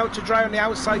 hung out to dry on the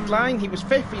outside line. He was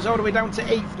 5th, he's all the way down to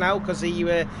 8th now because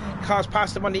the cars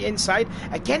passed him on the inside.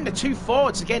 Again, the two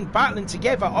Fords, again, battling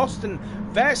together. Austin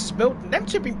versus Milton. Them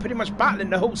two have been pretty much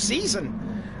battling the whole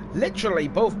season. Literally,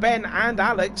 both Ben and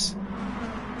Alex.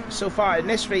 So far in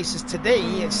this race is today,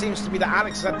 it seems to be that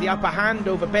Alex has had the upper hand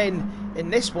over Ben in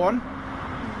this one.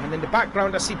 And in the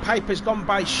background, I see Piper's gone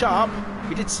by sharp.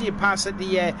 We did see him pass at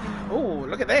the... oh,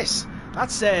 look at this.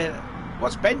 That's...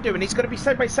 what's Ben doing? He's going to be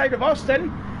side by side with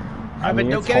Austin. I mean,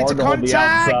 don't get into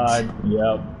contact.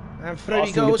 Yep. And through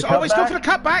he goes. Oh, he's going for the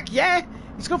cutback. Yeah.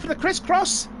 He's going for the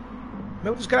crisscross.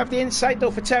 Milton's going to have the inside, though,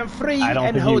 for turn 3. I don't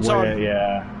and think holds he would, on.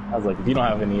 Yeah. I was like, if you don't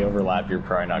have any overlap, you're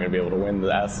probably not going to be able to win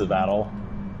the S battle.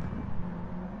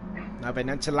 Now been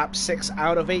into lap 6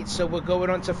 out of 8, so we're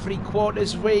going on to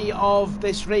 3/4 way of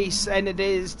this race, and it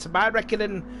is, to my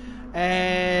reckoning,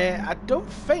 I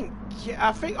think.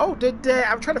 Oh,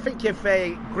 I'm trying to think if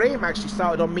Graham actually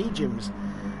started on mediums.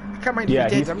 I can't remember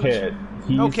if he did. Yeah, he's pit.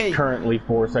 He's currently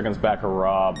 4 seconds back of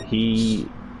Rob. He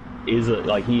is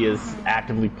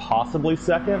actively possibly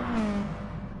second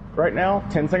right now.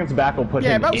 10 seconds back will put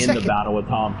him in the battle with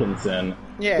Tompkinson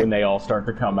when they all start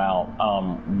to come out.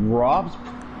 Rob's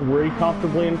pretty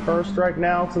comfortably in 1st right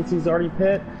now since he's already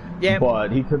pit,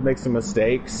 but he could make some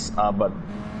mistakes, but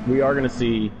we are going to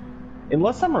see,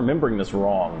 unless I'm remembering this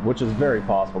wrong, which is very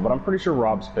possible, but I'm pretty sure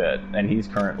Rob's pit, and he's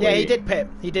currently... Yeah, he did pit.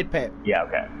 Yeah,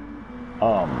 okay.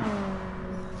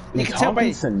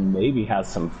 Tompkinson maybe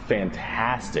has some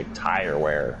fantastic tire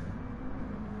wear.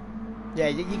 Yeah,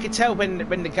 you can tell when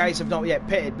the guys have not yet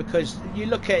pitted, because you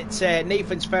look at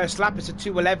Nathan's first lap, it's a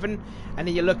 2:11, and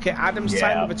then you look at Adam's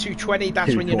time with a 2:20,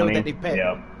 that's when you know that they've pitted.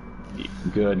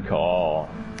 Yep. Good call.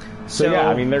 So yeah,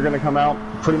 I mean, they're going to come out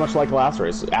pretty much like last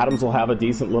race. Adams will have a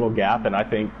decent little gap, and I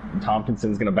think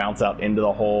Tompkinson's going to bounce out into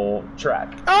the whole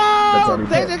track. Oh,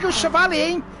 there goes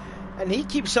Chevalier, and he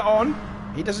keeps it on.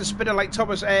 He doesn't spin it like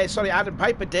Adam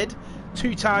Piper did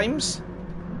 2 times.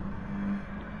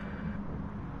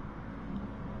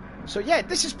 So yeah,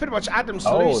 this is pretty much Adams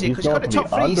losing because he's got the top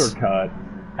 3s. Undercut.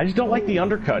 I just don't like the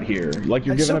undercut here. Like,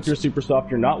 you're giving up your super soft.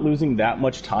 You're not losing that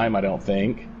much time, I don't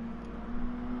think.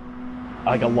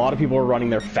 Like, a lot of people are running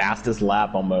their fastest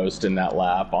lap almost in that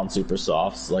lap on super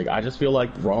softs. Like, I just feel like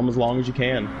run them as long as you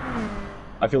can.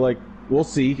 I feel like we'll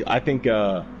see. I think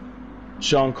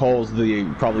Sean Cole's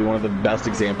probably one of the best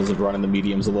examples of running the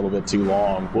mediums a little bit too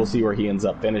long. We'll see where he ends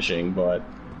up finishing, but...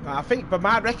 I think, by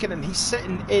my reckoning, he's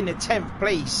sitting in a 10th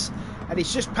place, and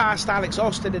he's just passed Alex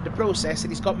Austin in the process,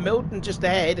 and he's got Milton just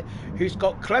ahead, who's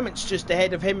got Clements just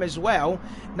ahead of him as well.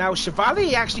 Now,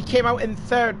 Chevalier actually came out in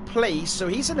 3rd place, so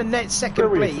he's in a net 2nd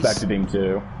place. We expected him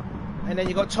to. And then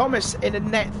you got Thomas in a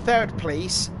net 3rd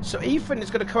place, so Ethan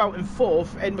is going to come out in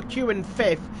 4th, and McEwen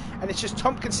 5th, and it's just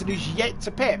Tompkinson who's yet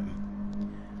to pit.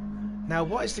 Now,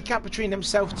 what is the gap between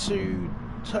himself to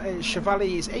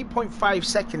Chevalier? Is 8.5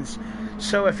 seconds.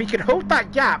 So if he can hold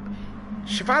that gap,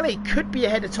 Chevalier could be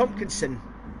ahead of Tompkinson,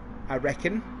 I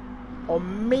reckon, or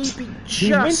maybe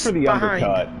just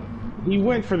behind. He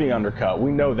went for the undercut.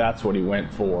 We know that's what he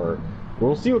went for.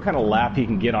 We'll see what kind of lap he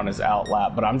can get on his out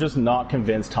lap, but I'm just not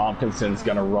convinced Tompkinson's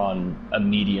going to run a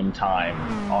medium time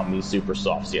on these super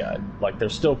softs yet. Like, they're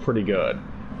still pretty good.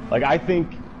 Like, I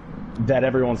think that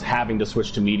everyone's having to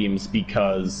switch to mediums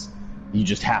because you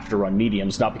just have to run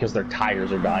mediums, not because their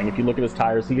tires are dying. If you look at his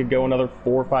tires, he could go another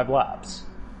 4 or 5 laps.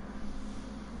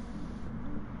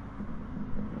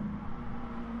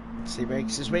 So he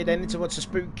makes his way then towards the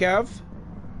spook curve.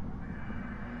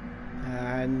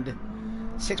 And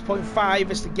 6.5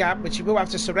 is the gap, which he will have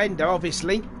to surrender,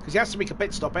 obviously, because he has to make a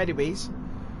pit stop anyways.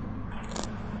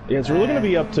 It's really going to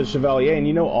be up to Chevalier,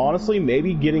 and honestly,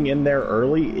 maybe getting in there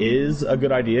early is a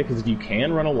good idea, because if you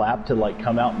can run a lap to like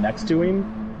come out next to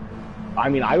him, I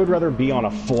mean, I would rather be on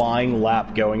a flying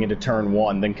lap going into turn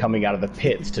 1 than coming out of the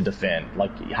pits to defend.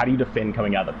 Like, how do you defend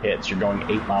coming out of the pits? You're going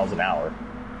 8 miles an hour.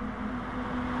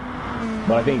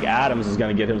 But I think Adams is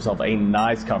going to get himself a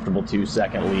nice, comfortable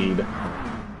 2-second lead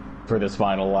for this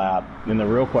final lap. And the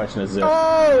real question is if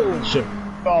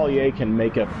Chevalier can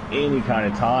make up any kind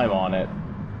of time on it,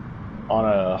 on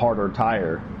a harder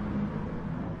tire.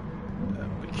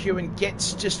 McEwen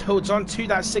just holds on to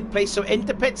that 6th place, so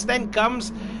into pits then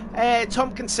comes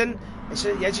Tompkinson.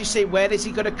 So, as you say, where is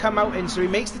he going to come out in? So he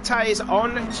makes the tyres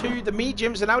on to the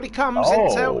mediums, and out he comes.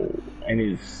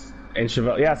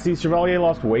 Chevalier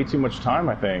lost way too much time,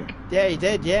 I think. Yeah, he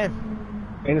did, yeah.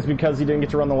 And it's because he didn't get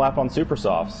to run the lap on super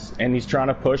softs, and he's trying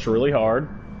to push really hard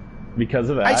because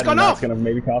of that. He's gone off. That's going to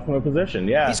maybe cost him a position.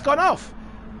 Yeah, he's gone off.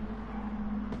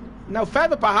 Now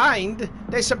further behind,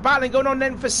 there's some battling going on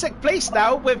then for 6th place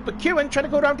now, with McEwen trying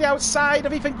to go around the outside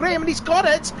of Ethan Graham, and he's got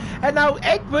it. And now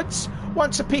Edwards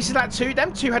wants a piece of that too.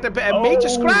 Them two had a bit of major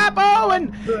scrap.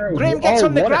 And Graham gets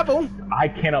on the gravel. I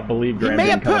cannot believe Graham He may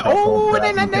have didn't put.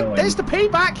 And then there's the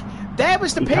payback. There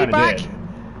was the payback.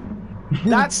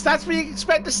 That's what you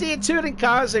expect to see in touring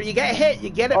cars. If you get hit, you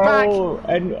get it back.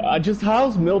 And just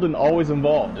how's Milden always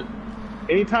involved?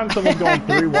 Anytime someone's going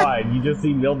 3 wide, you just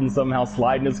see Milden somehow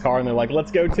slide in his car, and they're like,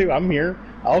 "Let's go too. I'm here.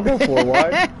 I'll go 4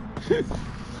 wide."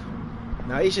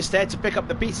 No, he's just there to pick up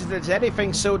the pieces of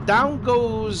anything. So down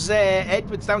goes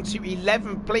Edwards down to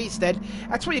 11th place then.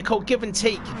 That's what you call give and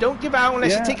take. You don't give out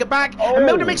unless you take it back. And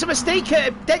Milden makes a mistake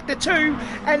at deck the 2,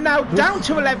 and now down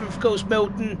to 11th goes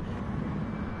Milden.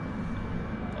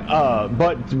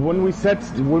 But when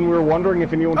we were wondering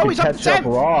if anyone could catch up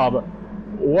Rob,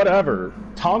 whatever.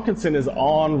 Tompkinson is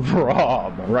on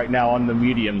Rob right now on the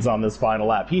mediums on this final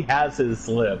lap. He has his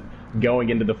slip going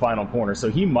into the final corner, so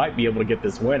he might be able to get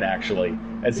this win, actually,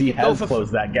 as he has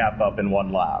closed that gap up in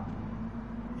 1 lap.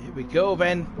 Here we go,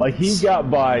 then. Like, he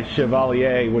got by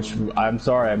Chevalier, which I'm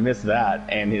sorry I missed that,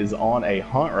 and is on a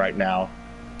hunt right now.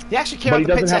 He actually came out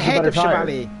the pits ahead of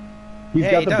Chevalier. He's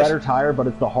got the better tire, but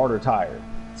it's the harder tire.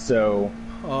 So...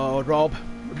 Oh, Rob.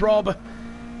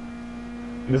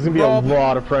 There's going to be a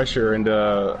lot of pressure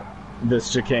into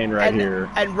this chicane right here.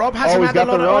 And Rob hasn't had a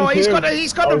lot of...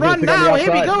 he's got the run now.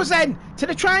 Here he goes then, to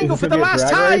the triangle for the last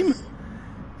time.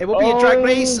 It will be a drag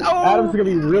race. Adam's going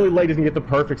to be really late. He's going to get the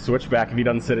perfect switchback if he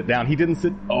doesn't sit it down. He didn't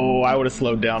sit... I would have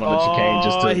slowed down on the chicane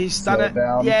just to slow it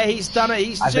down. Yeah, he's done it.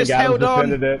 He's just held on.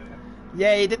 Defended it.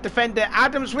 Yeah, he did defend it.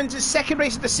 Adams wins his 2nd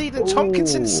race of the season.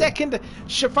 Tompkinson 2nd.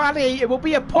 Chevalier, it will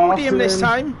be a podium this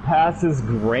time. Passes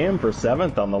Graham for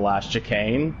 7th on the last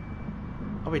chicane.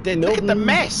 Oh, he did. Look at the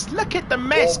mess. Look at the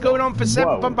mess going on for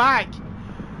 7th and back.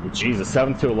 Jesus,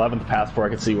 7th to 11th pass before I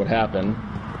could see what happened.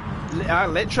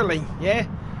 Literally, yeah.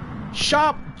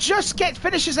 Sharp just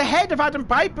finishes ahead of Adam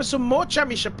Piper, so more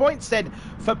championship points then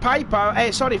for Piper.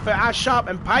 For Ash Sharp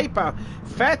and Piper.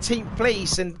 13th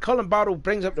place, and Colin Barrow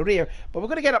brings up the rear. But we're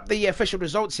going to get up the official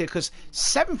results here, because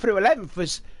 7th through 11th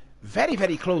was very,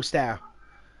 very close there.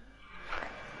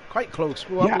 Quite close.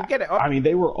 We'll get it up. I mean,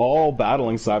 they were all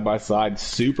battling side by side,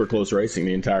 super close racing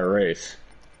the entire race.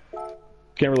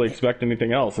 Can't really expect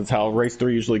anything else. It's how race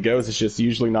 3 usually goes. It's just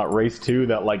usually not race 2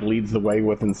 that leads the way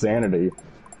with insanity.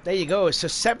 There you go. So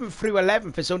 7th through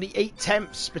 11th is only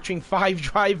 8/10 between 5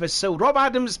 drivers. So Rob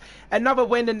Adams, another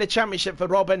win in the championship for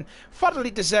Robin. Thoroughly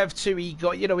deserved too. He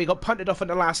got punted off on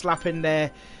the last lap in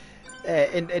there.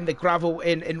 In the gravel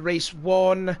in race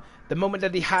 1, the moment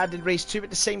that he had in race 2 at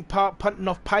the same part, punting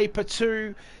off Piper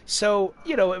too. So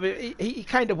he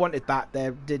kind of wanted that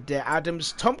there, did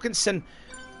Adams. Tompkinson,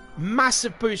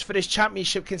 massive boost for this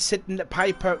championship, considering that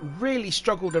Piper really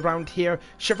struggled around here.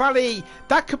 Chevalier,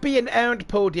 that could be an earned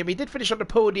podium. He did finish on the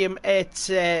podium at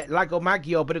Lago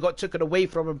Maggiore, but it got taken away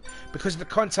from him because of the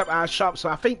contact at Sharp. So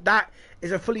I think that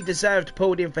is a fully deserved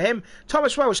podium for him.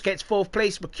 Thomas Welsh gets 4th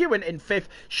place. McEwen in 5th.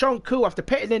 Sean Koo, after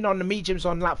pitting in on the mediums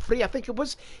on lap 3, I think it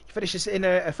was, he finishes in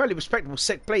a fairly respectable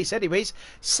 6th place anyways.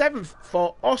 7th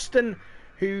for Austin,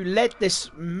 who led this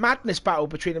madness battle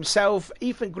between himself,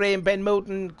 Ethan Graham, Ben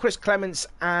Milden, Chris Clements,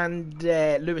 and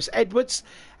Lewis Edwards.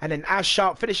 And then Ash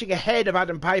Sharp finishing ahead of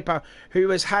Adam Piper, who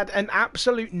has had an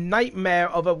absolute nightmare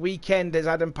of a weekend as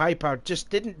Adam Piper.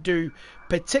 Just didn't do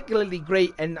particularly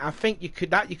great, and I think you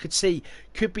could see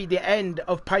could be the end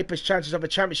of Piper's chances of a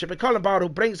championship. And Colin Barrow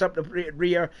brings up the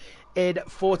rear in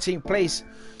 14th place.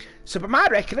 So by my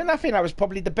reckoning, I think that was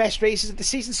probably the best races of the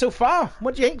season so far.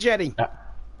 What do you think, Jerry?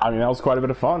 I mean, that was quite a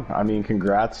bit of fun. I mean,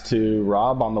 congrats to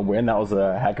Rob on the win. That was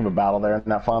a heck of a battle there in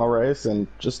that final race. And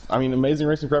just, I mean, amazing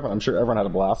racing for everyone. I'm sure everyone had a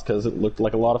blast because it looked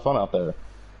like a lot of fun out there.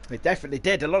 It definitely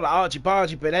did. A lot of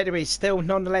argy-bargy, but anyway, still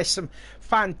nonetheless some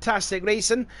fantastic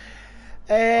racing.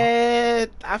 I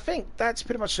think that's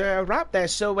pretty much a wrap there.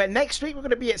 So next week we're going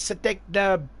to be at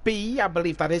Sedegna B, I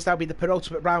believe that is. That'll be the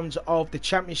penultimate round of the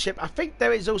championship. I think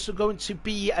there is also going to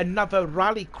be another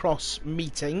rallycross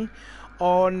meeting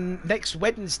on next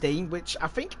Wednesday, which I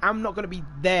think I'm not going to be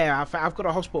there. I've got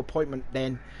a hospital appointment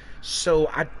then, so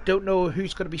I don't know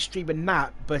who's going to be streaming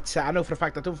that, but I know for a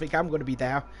fact I don't think I'm going to be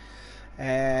there.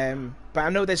 But I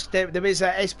know there is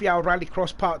a SBR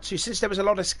Rallycross Part 2. Since there was a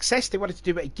lot of success, they wanted to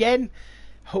do it again.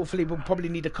 Hopefully we'll probably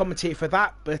need a commentator for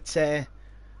that, but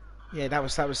yeah, that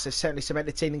was certainly some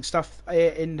entertaining stuff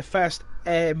in the first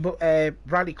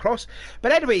Rallycross.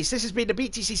 But anyways, this has been the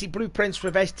BTCC Blueprints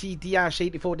with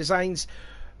STDash84 Designs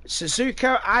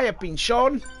Suzuka. I have been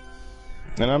Sean.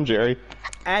 And I'm Jerry.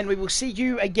 And we will see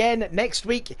you again next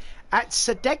week at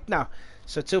Sedegna.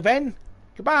 So till then,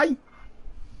 goodbye.